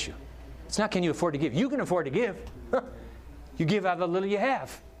 That's the issue. It's not, can you afford to give? You can afford to give. You give out of the little you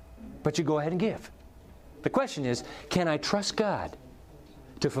have. But you go ahead and give. The question is, can I trust God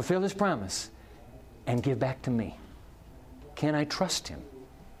to fulfill his promise and give back to me? Can I trust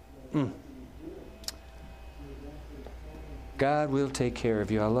him? God will take care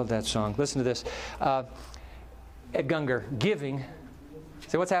of you. I love that song. Listen to this. Ed Gunger, giving.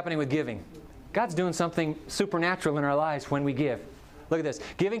 So what's happening with giving? God's doing something supernatural in our lives when we give. Look at this.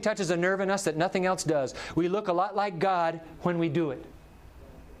 Giving touches a nerve in us that nothing else does. We look a lot like God when we do it.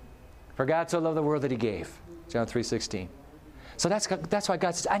 For God so loved the world that he gave. John 3:16. So that's why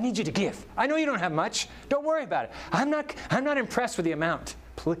God says, I need you to give. I know you don't have much. Don't worry about it. I'm not impressed with the amount.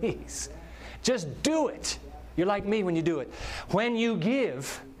 Please. Just do it. You're like me when you do it. When you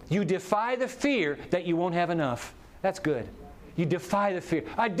give, you defy the fear that you won't have enough. That's good. You defy the fear.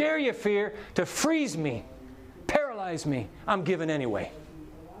 I dare you, fear, to freeze me, paralyze me. I'm giving anyway.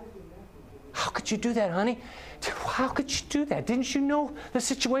 How could you do that, honey? How could you do that? Didn't you know the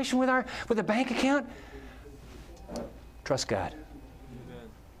situation with the bank account? Trust God. Amen.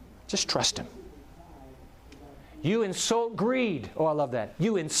 Just trust him. You insult greed. Oh, I love that.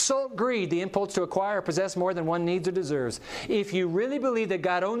 You insult greed, the impulse to acquire or possess more than one needs or deserves. If you really believe that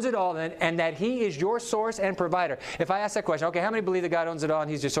God owns it all and that he is your source and provider. If I ask that question, okay, how many believe that God owns it all and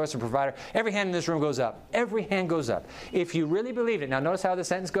he's your source and provider? Every hand in this room goes up. Every hand goes up. If you really believe it, now notice how the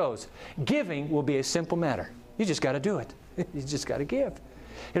sentence goes. Giving will be a simple matter. You just got to do it. You just got to give.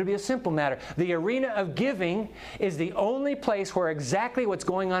 It'll be a simple matter. The arena of giving is the only place where exactly what's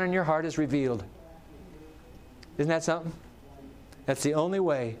going on in your heart is revealed. Isn't that something? That's the only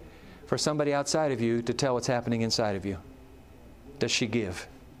way for somebody outside of you to tell what's happening inside of you. Does she give?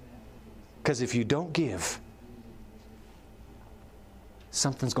 Because if you don't give,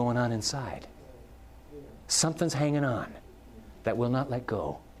 something's going on inside. Something's hanging on that will not let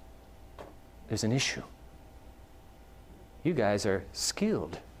go. There's an issue. You guys are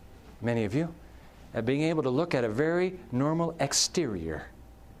skilled, many of you, at being able to look at a very normal exterior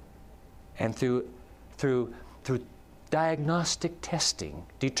and through diagnostic testing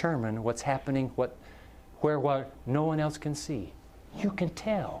determine what's happening, where no one else can see. You can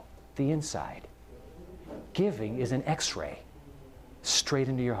tell the inside. Giving is an x-ray straight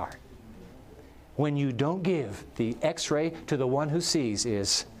into your heart. When you don't give, the x-ray to the one who sees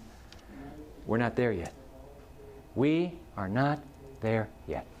is, we're not there yet. We are not there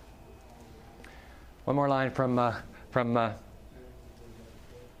yet. One more line from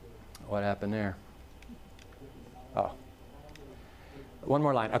what happened there? Oh. One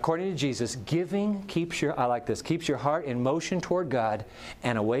more line. According to Jesus, giving keeps your heart in motion toward God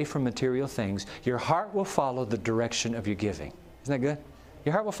and away from material things. Your heart will follow the direction of your giving. Isn't that good?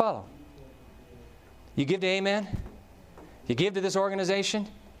 Your heart will follow. You give to Amen. You give to this organization.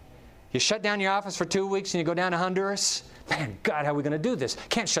 You shut down your office for 2 weeks and you go down to Honduras. Man, God, how are we going to do this?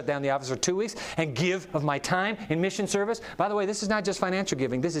 Can't shut down the office for 2 weeks and give of my time in mission service. By the way, this is not just financial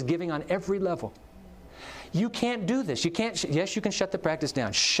giving. This is giving on every level. You can't do this. You can't. Yes, you can shut the practice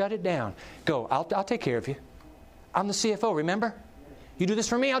down. Shut it down. Go. I'll take care of you. I'm the CFO, remember? You do this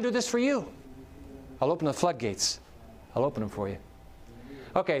for me, I'll do this for you. I'll open the floodgates. I'll open them for you.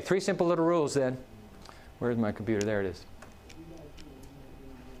 Okay, 3 simple little rules then. Where's my computer? There it is.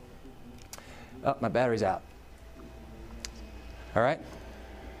 Oh, my battery's out. All right?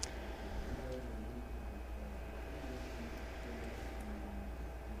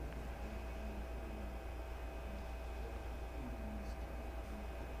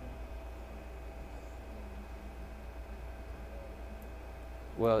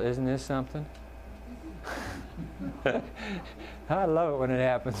 Well, isn't this something? I love it when it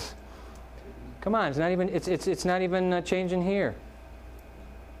happens. Come on, it's not even changing here.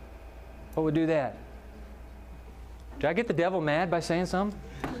 What would do that? Did I get the devil mad by saying something?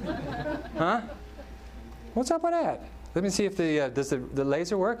 Huh? What's up with that? Let me see if does the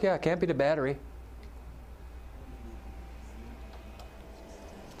laser work? Yeah, it can't be the battery.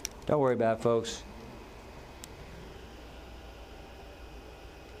 Don't worry about it, folks.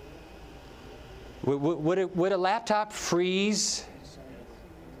 Would a laptop freeze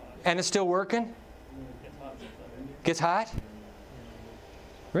and it's still working? Gets hot?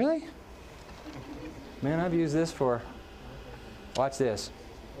 Really? Man, I've used this for... Watch this.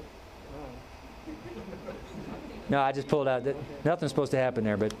 No, I just pulled out. Nothing's supposed to happen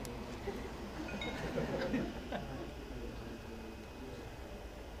there, but...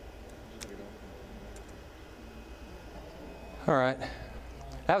 All right.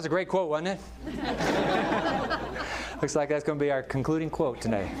 That was a great quote, wasn't it? Looks like that's going to be our concluding quote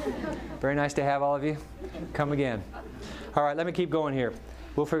tonight. Very nice to have all of you. Come again. All right, let me keep going here.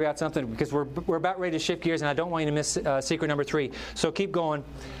 We'll figure out something because we're about ready to shift gears, and I don't want you to miss secret number 3. So keep going.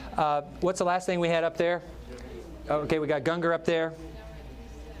 What's the last thing we had up there? Okay, we got Gungor up there.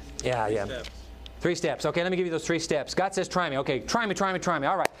 Yeah. 3 steps. Okay, let me give you those 3 steps. God says, try me. Okay, try me.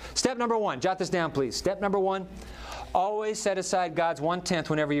 All right. Step number 1. Jot this down, please. Step number 1. Always set aside God's 1/10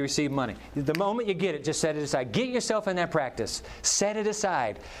 whenever you receive money. The moment you get it, just set it aside. Get yourself in that practice. Set it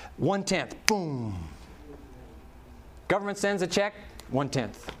aside. 1/10. Boom. Government sends a check,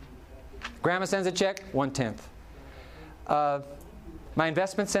 1/10. Grandma sends a check, 1/10. My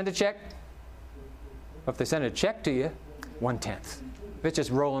investments send a check. If they send a check to you, 1/10. If it's just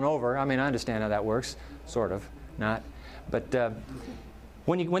rolling over, I mean, I understand how that works. Sort of. Not. But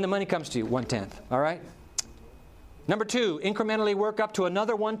when the money comes to you, 1/10. All right? Number 2, incrementally work up to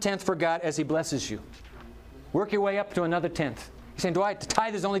another 1/10 for God as He blesses you. Work your way up to another 10th. You're saying, Dwight, the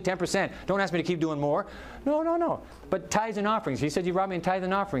tithe is only 10%. Don't ask me to keep doing more. No. But tithes and offerings. He said you robbed me in tithe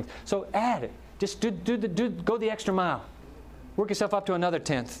and offerings. So add it. Just go the extra mile. Work yourself up to another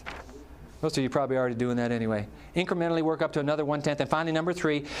 10th. Most of you probably already doing that anyway. Incrementally work up to another 1/10. And finally, number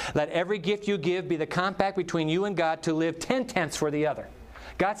 3, let every gift you give be the compact between you and God to live 10/10 for the other.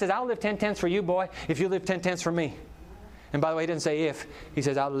 God says, I'll live 10/10 for you, boy, if you live 10/10 for me. And by the way, He didn't say if. He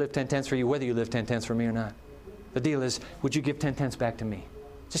says, I'll live 10/10 for you, whether you live 10/10 for me or not. The deal is, would you give 10/10 back to me?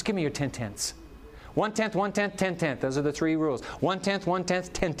 Just give me your 10/10. 1/10, 1/10, 10/10. Those are the 3 rules. 1/10, 1/10,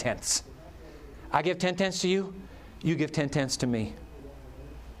 10/10. I give 10/10 to you. You give 10/10 to me.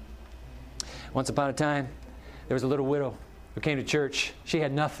 Once upon a time, there was a little widow who came to church. She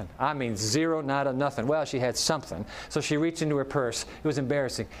had nothing. I mean, 0, nada, nothing. Well, she had something. So she reached into her purse. It was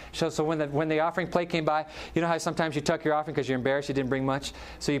embarrassing. So when the offering plate came by, you know how sometimes you tuck your offering because you're embarrassed you didn't bring much?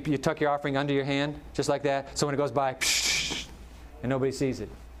 So you tuck your offering under your hand, just like that. So when it goes by, and nobody sees it.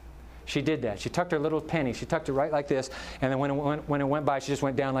 She did that. She tucked her little penny. She tucked it right like this. And then when it went by, she just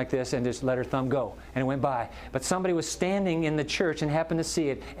went down like this and just let her thumb go. And it went by. But somebody was standing in the church and happened to see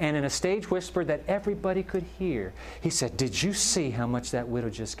it. And in a stage whisper that everybody could hear, he said, did you see how much that widow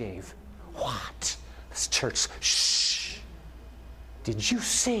just gave? What? This church, shh. Did you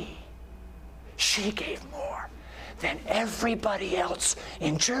see? She gave more than everybody else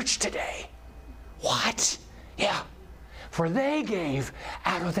in church today. What? Yeah. For they gave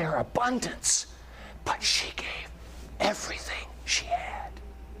out of their abundance, but she gave everything she had.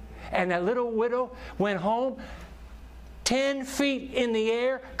 And that little widow went home 10 feet in the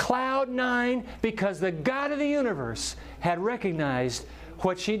air, cloud 9, because the God of the universe had recognized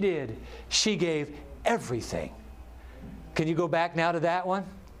what she did. She gave everything. Can you go back now to that one?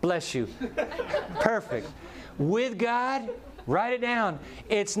 Bless you. Perfect. With God, write it down.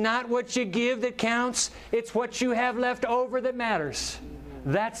 It's not what you give that counts. It's what you have left over that matters.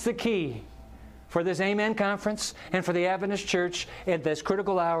 That's the key for this Amen Conference and for the Adventist Church at this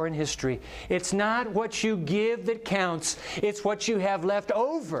critical hour in history. It's not what you give that counts. It's what you have left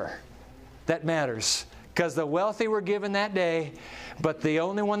over that matters. Because the wealthy were given that day, but the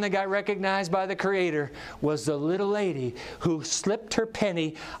only one that got recognized by the Creator was the little lady who slipped her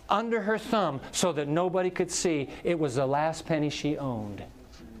penny under her thumb so that nobody could see. It was the last penny she owned.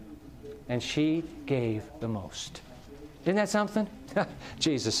 And she gave the most. Isn't that something?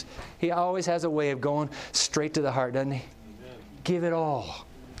 Jesus, He always has a way of going straight to the heart, doesn't He? Give it all.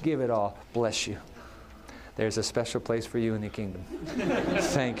 Give it all. Bless you. there's a special place for you in the kingdom.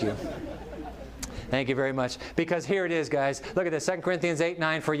 Thank you. Thank you very much. Because here it is, guys. Look at this, 2 Corinthians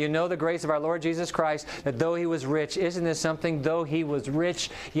 8:9. For you know the grace of our Lord Jesus Christ, that though He was rich, isn't this something? Though He was rich,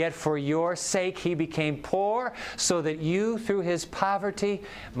 yet for your sake He became poor, so that you through His poverty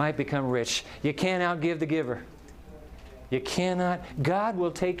might become rich. You can't outgive the giver. You cannot. God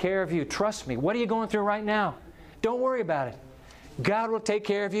will take care of you. Trust me. What are you going through right now? Don't worry about it. God will take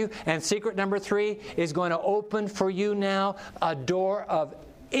care of you. And secret number 3 is going to open for you now a door of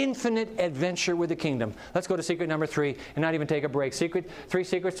infinite adventure with the kingdom. Let's go to secret number 3 and not even take a break. 3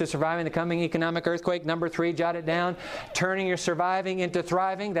 secrets to surviving the coming economic earthquake. Number 3, jot it down. Turning your surviving into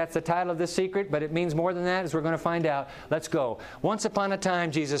thriving. That's the title of this secret, but it means more than that, as we're going to find out. Let's go. Once upon a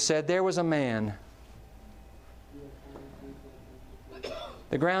time, Jesus said, there was a man.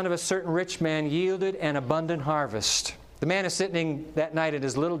 The ground of a certain rich man yielded an abundant harvest. The man is sitting that night at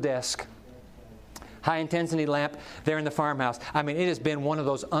his little desk. High-intensity lamp there in the farmhouse. I mean, it has been one of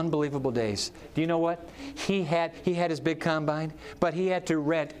those unbelievable days. Do you know what? He had his big combine, but he had to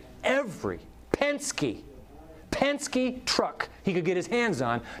rent every Penske truck he could get his hands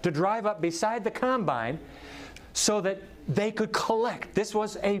on to drive up beside the combine so that they could collect. This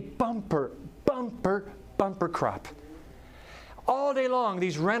was a bumper crop. All day long,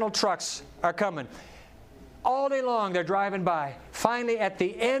 these rental trucks are coming. All day long, they're driving by. Finally, at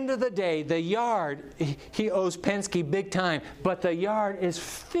the end of the day, the yard, he owes Penske big time, but the yard is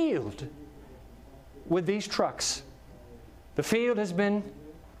filled with these trucks. The field has been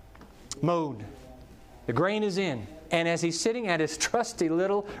mowed. The grain is in. And as he's sitting at his trusty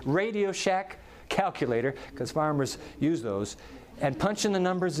little Radio Shack calculator, because farmers use those, and punching the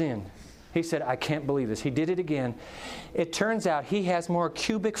numbers in, he said, I can't believe this. He did it again. It turns out he has more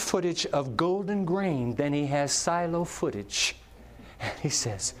cubic footage of golden grain than he has silo footage. And he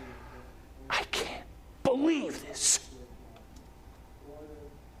says, I can't believe this.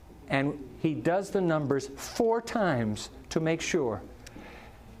 And he does the numbers 4 times to make sure.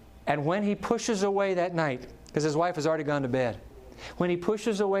 And when he pushes away that night, because his wife has already gone to bed, when he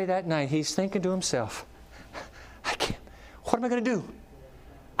pushes away that night, he's thinking to himself, I can't. What am I going to do?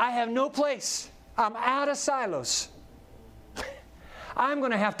 I have no place. I'm out of silos. I'm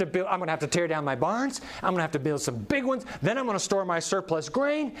going to have to tear down my barns. I'm going to have to build some big ones. Then I'm going to store my surplus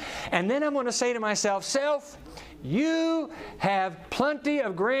grain. And then I'm going to say to myself, self, you have plenty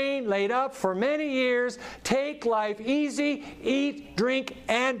of grain laid up for many years. Take life easy, eat, drink,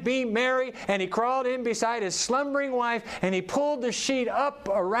 and be merry. And he crawled in beside his slumbering wife, and he pulled the sheet up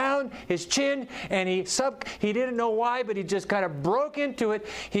around his chin, and he didn't know why, but he just kind of broke into it.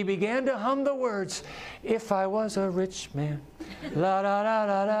 He began to hum the words, if I was a rich man, la da da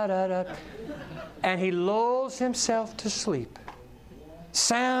da da da da. And he lulls himself to sleep.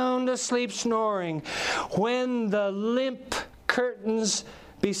 Sound asleep snoring, when the limp curtains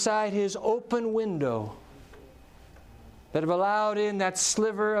beside his open window that have allowed in that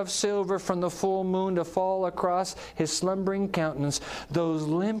sliver of silver from the full moon to fall across his slumbering countenance, those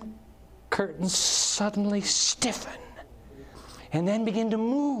limp curtains suddenly stiffen and then begin to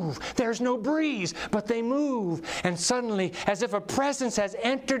move. There's no breeze, but they move. And suddenly, as if a presence has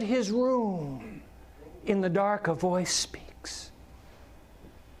entered his room, in the dark a voice speaks.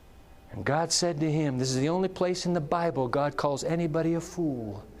 And God said to him, this is the only place in the Bible God calls anybody a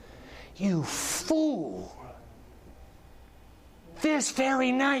fool. You fool! This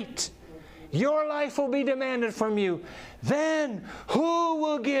very night, your life will be demanded from you. Then who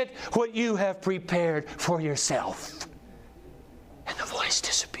will get what you have prepared for yourself? And the voice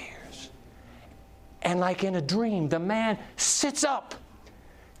disappears. And like in a dream, the man sits up,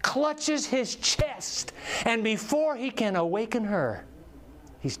 clutches his chest, and before he can awaken her,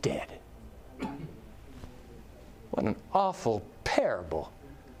 he's dead. What an awful parable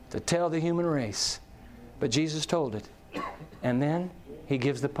to tell the human race. But Jesus told it. And then he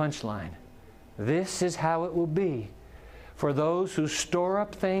gives the punchline. This is how it will be for those who store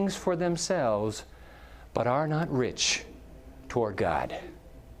up things for themselves, but are not rich toward God.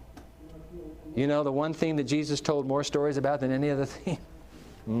 You know, the one thing that Jesus told more stories about than any other thing?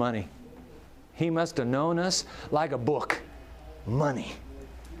 Money. He must have known us like a book. Money.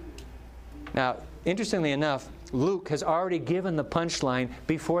 Now, interestingly enough, Luke has already given the punchline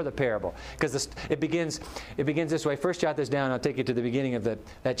before the parable. Because it begins this way. First, jot this down. I'll take you to the beginning of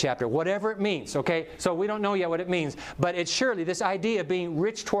that chapter. Whatever it means, okay? So we don't know yet what it means. But it's surely this idea of being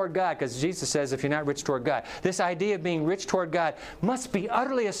rich toward God, because Jesus says if you're not rich toward God, this idea of being rich toward God must be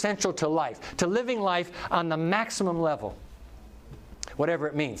utterly essential to life, to living life on the maximum level. Whatever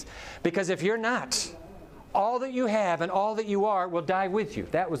it means. Because if you're not, all that you have and all that you are will die with you.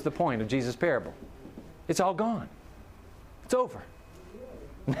 That was the point of Jesus' parable. It's all gone. It's over.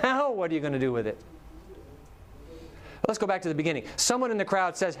 Now what are you going to do with it? Let's go back to the beginning. Someone in the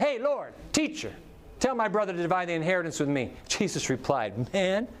crowd says, "Hey, Lord, teacher, tell my brother to divide the inheritance with me." Jesus replied,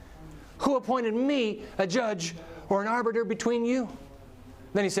 "Man, who appointed me a judge or an arbiter between you?"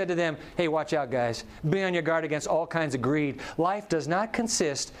 Then he said to them, "Hey, watch out, guys. Be on your guard against all kinds of greed. Life does not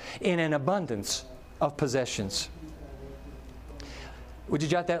consist in an abundance of possessions." Would you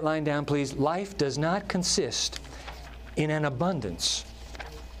jot that line down, please? Life does not consist in an abundance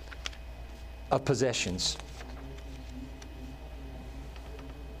of possessions.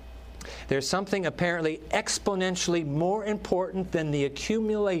 There's something apparently exponentially more important than the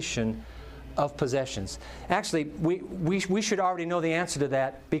accumulation of possessions. Actually, we should already know the answer to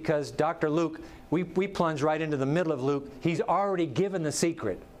that, because Dr. Luke, we plunge right into the middle of Luke. He's already given the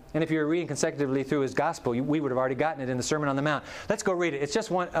secret. And if you were reading consecutively through his gospel, we would have already gotten it in the Sermon on the Mount. Let's go read it. It's just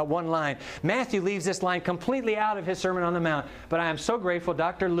one line. Matthew leaves this line completely out of his Sermon on the Mount, but I am so grateful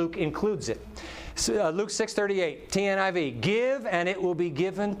Dr. Luke includes it. Luke 6:38, TNIV, "Give, and it will be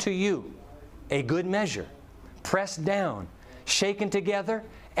given to you. A good measure, pressed down, shaken together,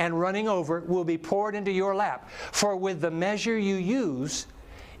 and running over, will be poured into your lap. For with the measure you use,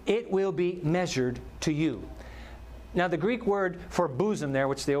 it will be measured to you." Now, the Greek word for bosom there,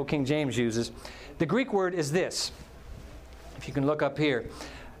 which the old King James uses, the Greek word is this. If you can look up here.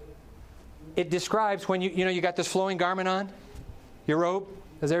 It describes when you got this flowing garment on, your robe,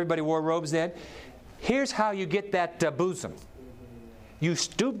 as everybody wore robes then. Here's how you get that bosom. You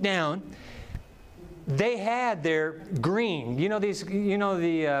stoop down. They had their green.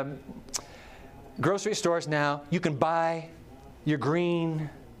 The grocery stores now, you can buy your green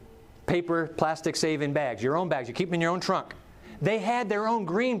paper, plastic saving bags, your own bags. You keep them in your own trunk. They had their own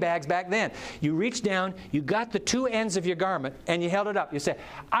green bags back then. You reached down, you got the two ends of your garment, and you held it up. You said,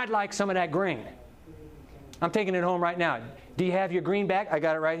 "I'd like some of that green. I'm taking it home right now. Do you have your green bag? I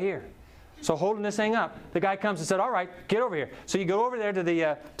got it right here." So holding this thing up, the guy comes and said, "All right, get over here." So you go over there to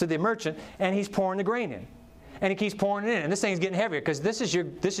the merchant, and he's pouring the grain in. And he keeps pouring it in. And this thing's getting heavier because this is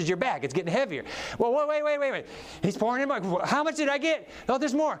your bag. It's getting heavier. Well, wait. He's pouring it in. How much did I get? Oh,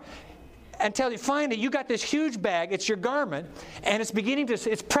 there's more. Until you find it, you got this huge bag. It's your garment. And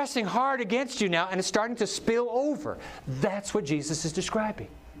it's pressing hard against you now. And it's starting to spill over. That's what Jesus is describing.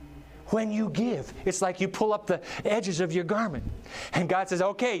 When you give, it's like you pull up the edges of your garment. And God says,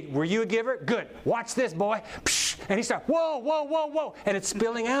 "Okay, were you a giver? Good. Watch this, boy." And he starts, whoa. And it's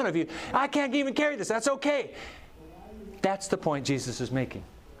spilling out of you. "I can't even carry this." That's okay. That's the point Jesus is making.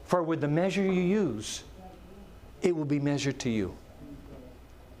 For with the measure you use, it will be measured to you.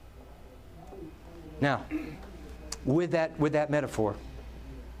 Now, with that metaphor,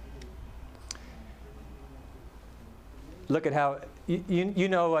 look at how, you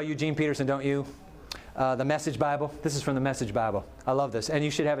know Eugene Peterson, don't you? The Message Bible. This is from the Message Bible. I love this. And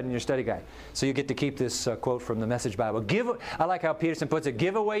you should have it in your study guide. So you get to keep this quote from the Message Bible. I like how Peterson puts it.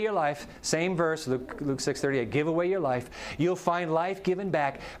 "Give away your life." Same verse, Luke 6:38. "Give away your life. You'll find life given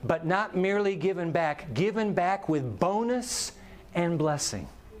back, but not merely given back with bonus and blessing."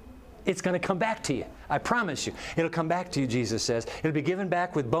 It's going to come back to you. I promise you. It'll come back to you, Jesus says. It'll be given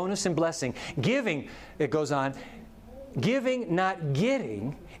back with bonus and blessing. Giving, it goes on, giving, not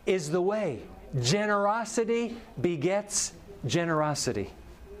getting, is the way. Generosity begets generosity.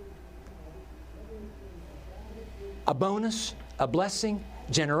 A bonus, a blessing,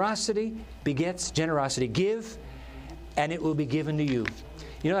 generosity begets generosity. Give, and it will be given to you.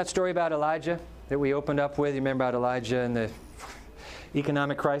 You know that story about Elijah that we opened up with? You remember about Elijah and the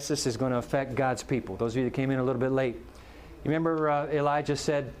economic crisis is going to affect God's people. Those of you that came in a little bit late. You remember Elijah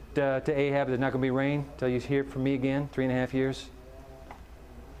said to Ahab, "There's not going to be rain until you hear from me again, 3.5 years."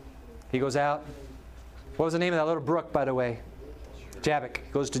 He goes out. What was the name of that little brook, by the way? Jabbok.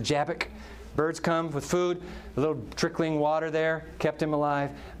 He goes to Jabbok. Birds come with food. A little trickling water there kept him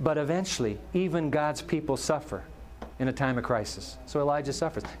alive. But eventually, even God's people suffer in a time of crisis. So Elijah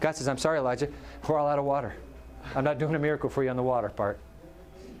suffers. God says, "I'm sorry, Elijah. We're all out of water. I'm not doing a miracle for you on the water part.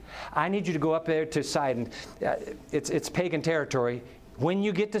 I need you to go up there to Sidon." It's pagan territory. When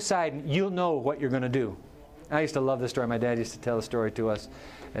you get to Sidon, you'll know what you're going to do. I used to love this story. My dad used to tell the story to us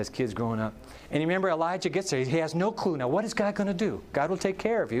as kids growing up. And you remember Elijah gets there. He has no clue. Now, what is God going to do? God will take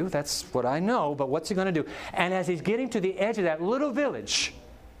care of you. That's what I know. But what's he going to do? And as he's getting to the edge of that little village,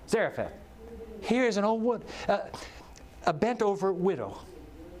 Zarephath, here's an old a bent-over widow.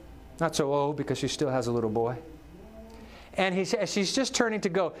 Not so old because she still has a little boy. And she's just turning to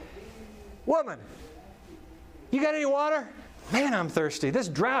go, "Woman, you got any water? Man, I'm thirsty. This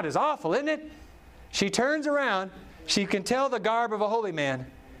drought is awful, isn't it?" She turns around. She can tell the garb of a holy man.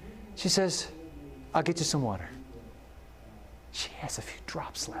 She says, I'll get you some water. She has a few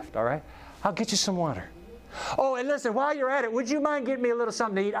drops left, all right? I'll get you some water. Oh, and listen, while you're at it, would you mind getting me a little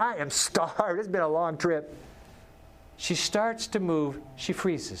something to eat? I am starved. It's been a long trip. She starts to move. She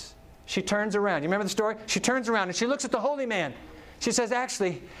freezes. She turns around. You remember the story? She turns around and she looks at the holy man. She says,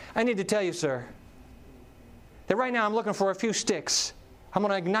 actually, I need to tell you, sir, that right now I'm looking for a few sticks. I'm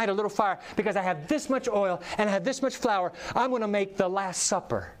going to ignite a little fire because I have this much oil and I have this much flour. I'm going to make the Last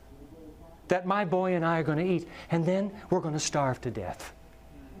Supper that my boy and I are going to eat. And then we're going to starve to death.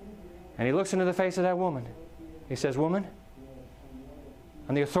 And he looks into the face of that woman. He says, woman,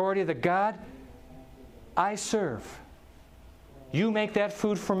 on the authority of the God I serve, you make that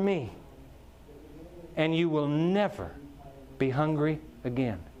food for me, and you will never be hungry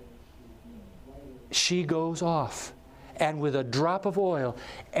again. She goes off, and with a drop of oil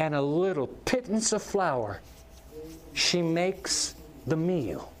and a little pittance of flour, she makes the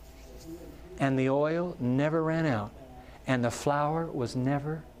meal. And the oil never ran out, and the flour was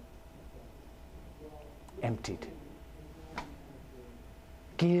never emptied.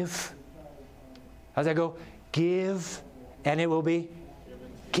 Give. How's that go? Give, and it will be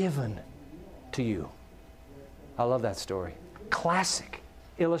given to you. I love that story. Classic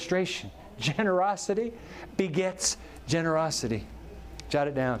illustration. Generosity begets generosity. Jot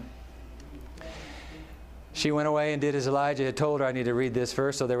it down. She went away and did as Elijah had told her. I need to read this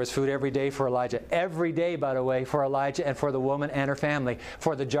verse. So there was food every day for Elijah. Every day, by the way, for Elijah and for the woman and her family.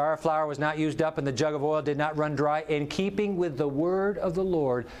 For the jar of flour was not used up and the jug of oil did not run dry, in keeping with the word of the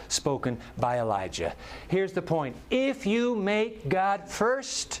Lord spoken by Elijah. Here's the point. If you make God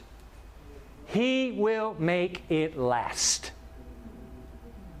first, He will make it last.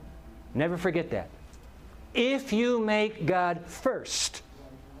 Never forget that. If you make God first,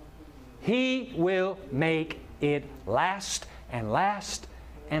 He will make it last and last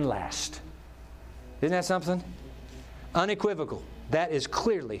and last. Isn't that something? Unequivocal. That is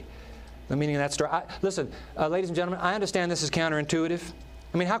clearly the meaning of that story. Listen, ladies and gentlemen, I understand this is counterintuitive.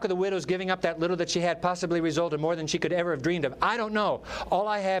 I mean, how could the widow's giving up that little that she had possibly result in more than she could ever have dreamed of? I don't know. All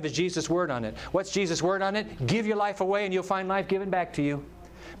I have is Jesus' word on it. What's Jesus' word on it? Give your life away and you'll find life given back to you.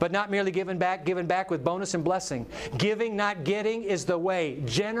 But not merely given back with bonus and blessing. Giving, not getting, is the way.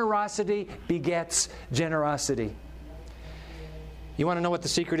 Generosity begets generosity. You want to know what the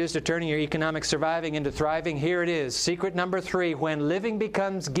secret is to turning your economic surviving into thriving? Here it is. Secret number 3. When living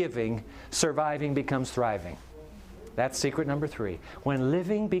becomes giving, surviving becomes thriving. That's secret number 3. When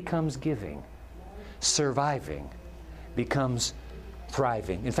living becomes giving, surviving becomes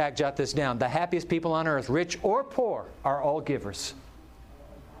thriving. In fact, jot this down. The happiest people on earth, rich or poor, are all givers.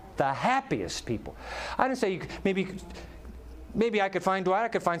 The happiest people. I didn't say maybe I could find Dwight. I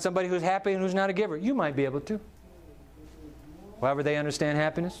could find somebody who's happy and who's not a giver. You might be able to. However they understand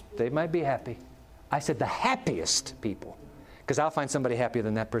happiness, they might be happy. I said the happiest people, because I'll find somebody happier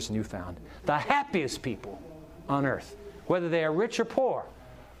than that person you found. The happiest people on earth, whether they are rich or poor,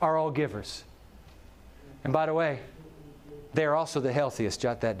 are all givers. And by the way, they are also the healthiest.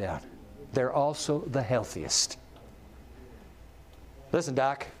 Jot that down. They're also the healthiest. Listen,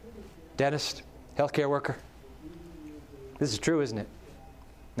 doc, dentist, healthcare worker. This is true, isn't it?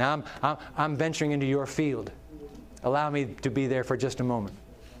 Now I'm venturing into your field. Allow me to be there for just a moment.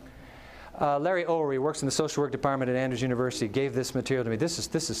 Larry Ulrey works in the social work department at Andrews University. Gave this material to me. This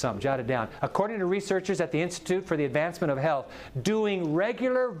is something. Jot it down. According to researchers at the Institute for the Advancement of Health, doing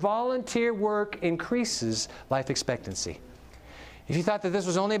regular volunteer work increases life expectancy. If you thought that this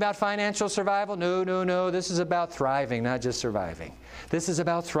was only about financial survival, no. This is about thriving, not just surviving. This is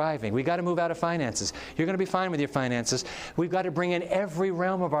about thriving. We've got to move out of finances. You're going to be fine with your finances. We've got to bring in every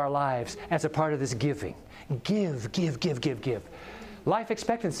realm of our lives as a part of this giving. Give. Life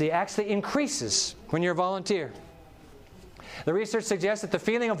expectancy actually increases when you're a volunteer. The research suggests that the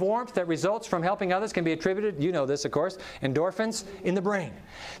feeling of warmth that results from helping others can be attributed, you know this of course, endorphins in the brain.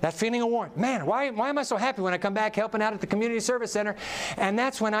 That feeling of warmth. Man, why am I so happy when I come back helping out at the community service center? And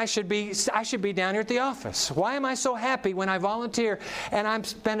that's when I should be down here at the office. Why am I so happy when I volunteer and I'm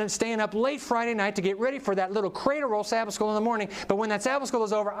staying up late Friday night to get ready for that little cradle roll Sabbath school in the morning? But when that Sabbath school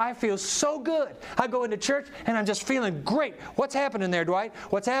is over, I feel so good. I go into church and I'm just feeling great. What's happening there, Dwight?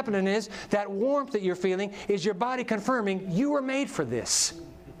 What's happening is that warmth that you're feeling is your body confirming you were made for this.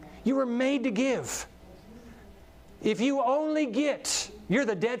 You were made to give. If you only get, you're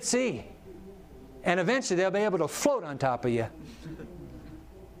the Dead Sea. And eventually they'll be able to float on top of you.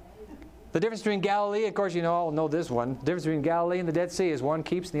 The difference between Galilee, of course you all know this one. The difference between Galilee and the Dead Sea is one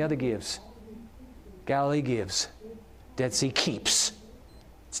keeps and the other gives. Galilee gives. Dead Sea keeps.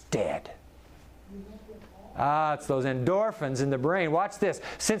 It's dead. It's those endorphins in the brain. Watch this.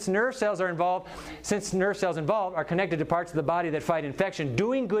 Since nerve cells involved are connected to parts of the body that fight infection,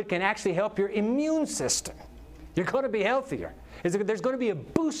 doing good can actually help your immune system. You're going to be healthier. There's going to be a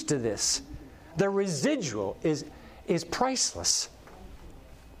boost to this. The residual is priceless.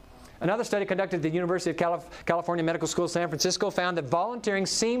 Another study conducted at the University of California Medical School, San Francisco, found that volunteering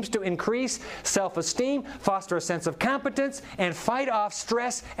seems to increase self-esteem, foster a sense of competence, and fight off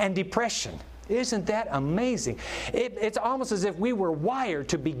stress and depression. Isn't that amazing? It's almost as if we were wired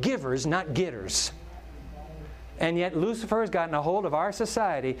to be givers, not getters. And yet Lucifer has gotten a hold of our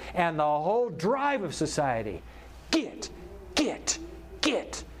society and the whole drive of society. Get, get,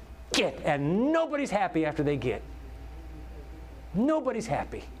 get, get. And nobody's happy after they get. Nobody's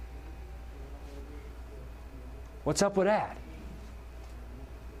happy. What's up with that?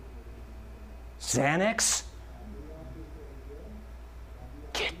 Xanax?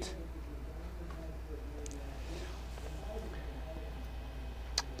 Get.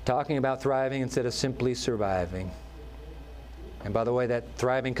 Talking about thriving instead of simply surviving. And by the way, that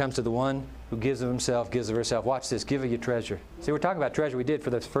thriving comes to the one who gives of himself, gives of herself. Watch this. Give of your treasure. See, we're talking about treasure. We did for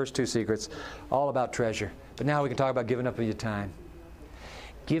the first two secrets. All about treasure. But now we can talk about giving up of your time.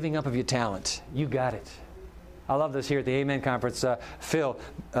 Giving up of your talent. You got it. I love this here at the Amen Conference. Phil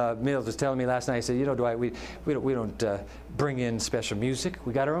Mills was telling me last night, he said, Dwight, we don't bring in special music.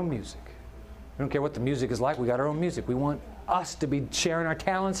 We got our own music. We don't care what the music is like. We got our own music. We want us to be sharing our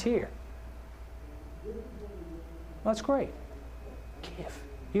talents here. Well, that's great. Give.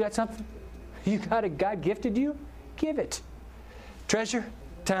 You got something? You got it. God gifted you? Give it. Treasure,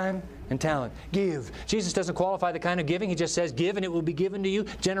 time, and talent. Give. Jesus doesn't qualify the kind of giving. He just says, give and it will be given to you.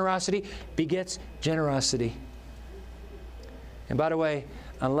 Generosity begets generosity. And by the way,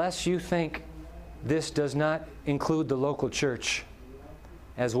 unless you think this does not include the local church,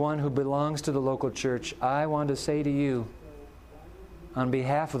 as one who belongs to the local church, I want to say to you, on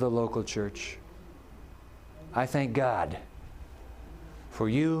behalf of the local church, I thank God for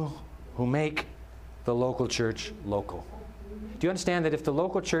you who make the local church local. Do you understand that if the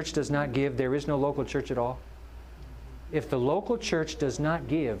local church does not give, there is no local church at all? If the local church does not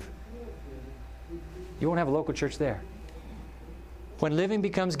give, you won't have a local church there. When living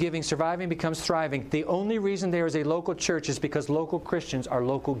becomes giving, surviving becomes thriving, the only reason there is a local church is because local Christians are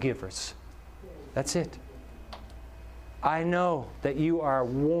local givers. That's it. I know that you are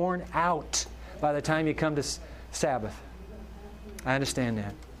worn out by the time you come to Sabbath. I understand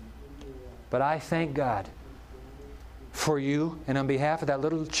that. But I thank God for you, and on behalf of that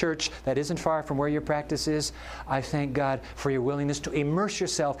little church that isn't far from where your practice is, I thank God for your willingness to immerse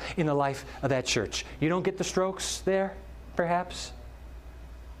yourself in the life of that church. You don't get the strokes there, perhaps?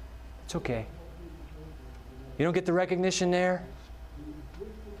 It's okay. You don't get the recognition there?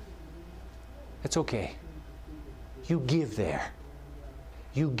 It's okay. You give there.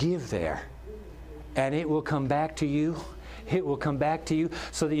 You give there. And it will come back to you. It will come back to you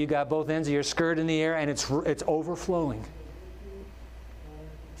so that you got both ends of your skirt in the air and it's overflowing.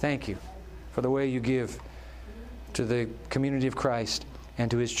 Thank you for the way you give to the community of Christ and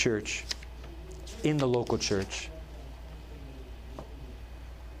to His church in the local church.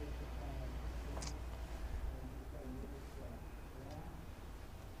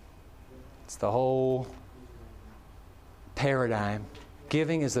 It's the whole paradigm.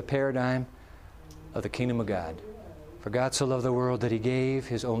 Giving is the paradigm of the kingdom of God. For God so loved the world that He gave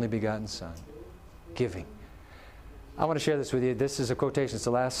His only begotten Son. Giving. I want to share this with you. This is a quotation. It's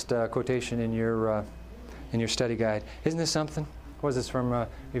the last quotation in your study guide. Isn't this something? What is this from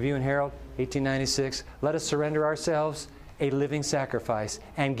Review and Herald, 1896? Let us surrender ourselves a living sacrifice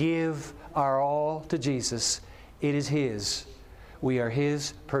and give our all to Jesus. It is His. We are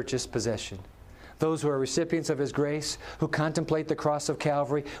His purchased possession. Those who are recipients of His grace, who contemplate the cross of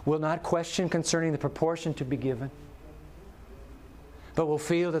Calvary, will not question concerning the proportion to be given, but will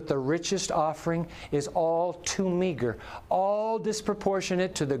feel that the richest offering is all too meager, all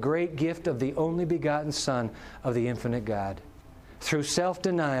disproportionate to the great gift of the only begotten Son of the infinite God. Through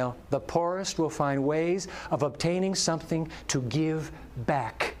self-denial, the poorest will find ways of obtaining something to give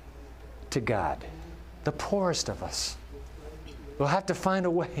back to God. The poorest of us will have to find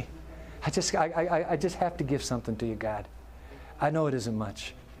a way. I just have to give something to you, God. I know it isn't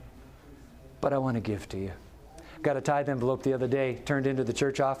much, but I want to give to you. Got a tithe envelope the other day, turned into the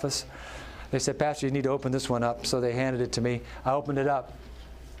church office. They said, Pastor, you need to open this one up. So they handed it to me. I opened it up.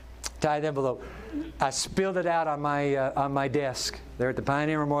 Tithe envelope. I spilled it out on my desk there at the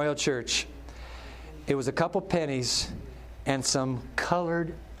Pioneer Memorial Church. It was a couple pennies and some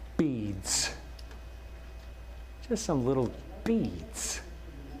colored beads. Just some little beads.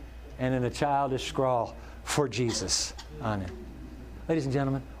 And in a childish scrawl, for Jesus on it. Ladies and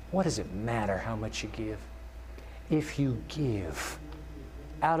gentlemen, what does it matter how much you give? If you give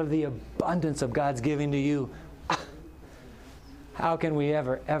out of the abundance of God's giving to you, how can we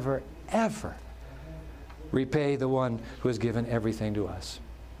ever, ever, ever repay the one who has given everything to us?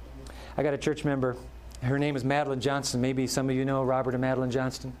 I got a church member. Her name is Madeline Johnston. Maybe some of you know Robert and Madeline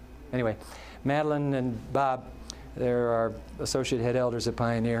Johnston. Anyway, Madeline and Bob, they're our associate head elders at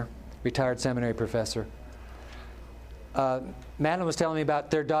Pioneer, retired seminary professor. Madeline was telling me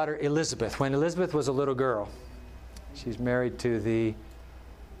about their daughter Elizabeth. When Elizabeth was a little girl, she's married to the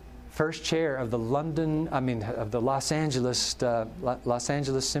first chair of the Los Angeles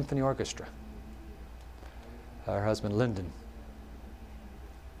Symphony Orchestra. Her husband, Lyndon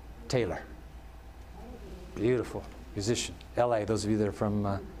Taylor. Beautiful musician. L.A., those of you that are from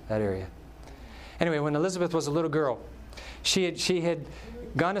that area. Anyway, when Elizabeth was a little girl, she had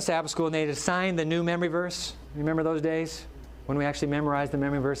gone to Sabbath school and they had assigned the new memory verse. Remember those days when we actually memorized the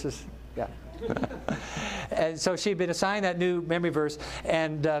memory verses? Yeah. And so she'd been assigned that new memory verse,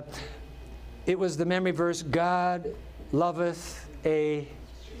 and it was the memory verse, God loveth a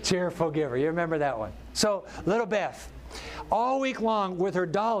cheerful giver. You remember that one? So little Beth, all week long with her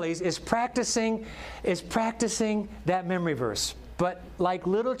dollies, is practicing that memory verse. But like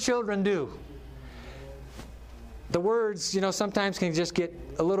little children do, the words, sometimes can just get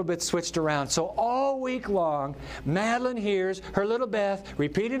a little bit switched around. So all week long, Madeline hears her little Beth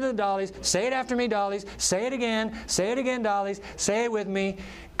repeating to the dollies, say it after me, dollies, say it again, dollies, say it with me.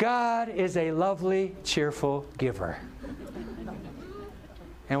 God is a lovely, cheerful giver.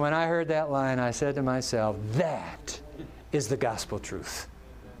 And when I heard that line, I said to myself, that is the gospel truth.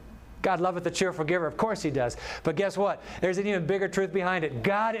 God loveth a cheerful giver. Of course He does. But guess what? There's an even bigger truth behind it.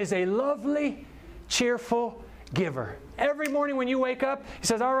 God is a lovely, cheerful giver. Every morning when you wake up, He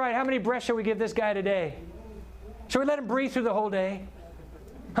says, all right, how many breaths shall we give this guy today? Shall we let him breathe through the whole day?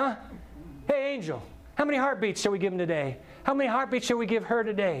 Huh? Hey, angel, how many heartbeats shall we give him today? How many heartbeats shall we give her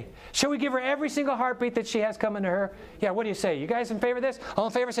today? Shall we give her every single heartbeat that she has coming to her? Yeah, what do you say? You guys in favor of this? All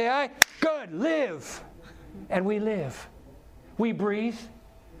in favor, say aye. Good. Live. And we live. We breathe.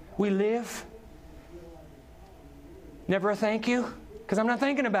 We live. Never a thank you? Because I'm not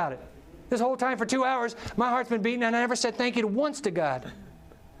thinking about it. This whole time for 2 hours, my heart's been beating and I never said thank you once to God.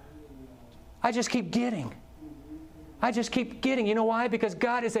 I just keep getting. I just keep getting. You know why? Because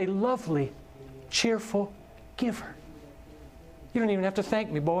God is a lovely, cheerful giver. You don't even have to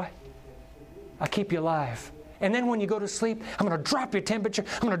thank me, boy. I'll keep you alive. And then when you go to sleep, I'm going to drop your temperature.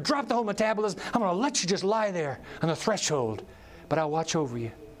 I'm going to drop the whole metabolism. I'm going to let you just lie there on the threshold. But I'll watch over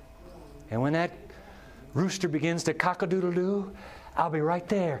you. And when that rooster begins to cock-a-doodle-doo, I'll be right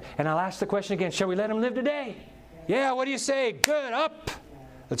there. And I'll ask the question again, shall we let him live today? Yeah, what do you say? Good, up.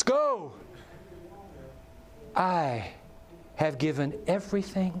 Let's go. I have given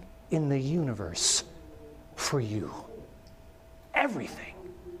everything in the universe for you. Everything.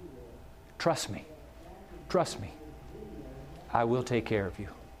 Trust me. Trust me. I will take care of you.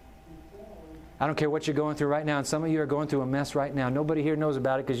 I don't care what you're going through right now, and some of you are going through a mess right now. Nobody here knows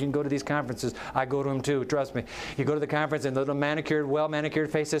about it because you can go to these conferences. I go to them too, trust me. You go to the conference and the little manicured, well-manicured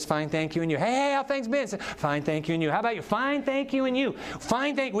face says, fine, thank you, and you. Hey, how things been? Fine, thank you, and you. How about you? Fine, thank you, and you.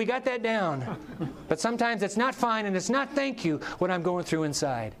 Fine, thank you. We got that down. But sometimes it's not fine and it's not thank you what I'm going through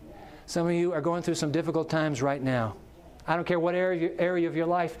inside. Some of you are going through some difficult times right now. I don't care what area of your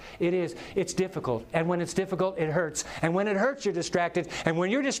life it is. It's difficult. And when it's difficult, it hurts. And when it hurts, you're distracted. And when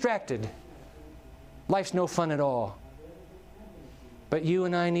you're distracted, life's no fun at all. But you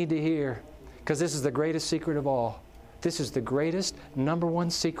and I need to hear, because this is the greatest secret of all. This is the greatest, number one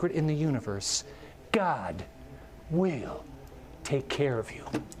secret in the universe. God will take care of you.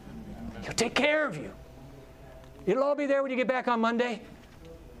 He'll take care of you. It'll all be there when you get back on Monday.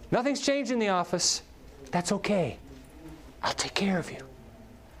 Nothing's changed in the office. That's okay. I'll take care of you.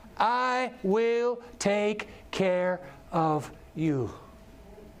 I will take care of you.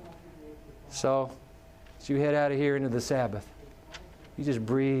 So, as you head out of here into the Sabbath, you just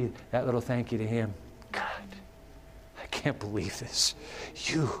breathe that little thank you to Him. God, I can't believe this.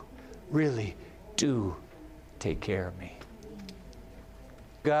 You really do take care of me.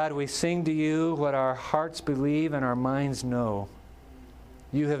 God, we sing to You what our hearts believe and our minds know.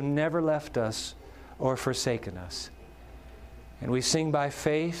 You have never left us or forsaken us. And we sing by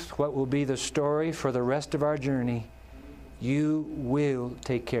faith what will be the story for the rest of our journey. You will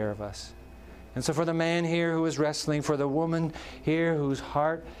take care of us. And so for the man here who is wrestling, for the woman here whose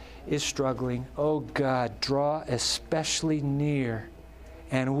heart is struggling, oh God, draw especially near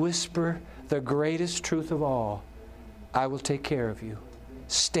and whisper the greatest truth of all. I will take care of you.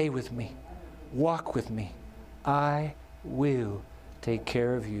 Stay with me. Walk with me. I will take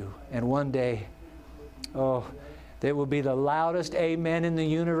care of you. And one day, oh, there will be the loudest amen in the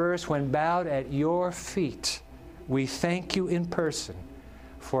universe when bowed at your feet. We thank you in person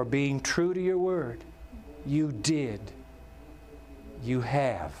for being true to your word. You did. You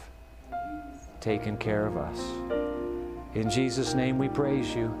have taken care of us. In Jesus' name we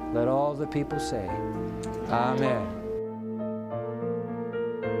praise you. Let all the people say, Amen.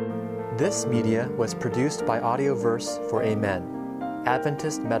 This media was produced by Audioverse for Amen,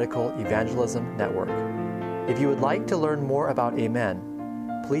 Adventist Medical Evangelism Network. If you would like to learn more about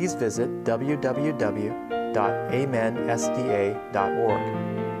Amen, please visit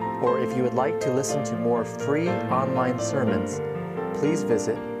www.amensda.org. Or if you would like to listen to more free online sermons, please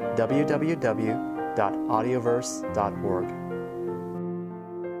visit www.audioverse.org.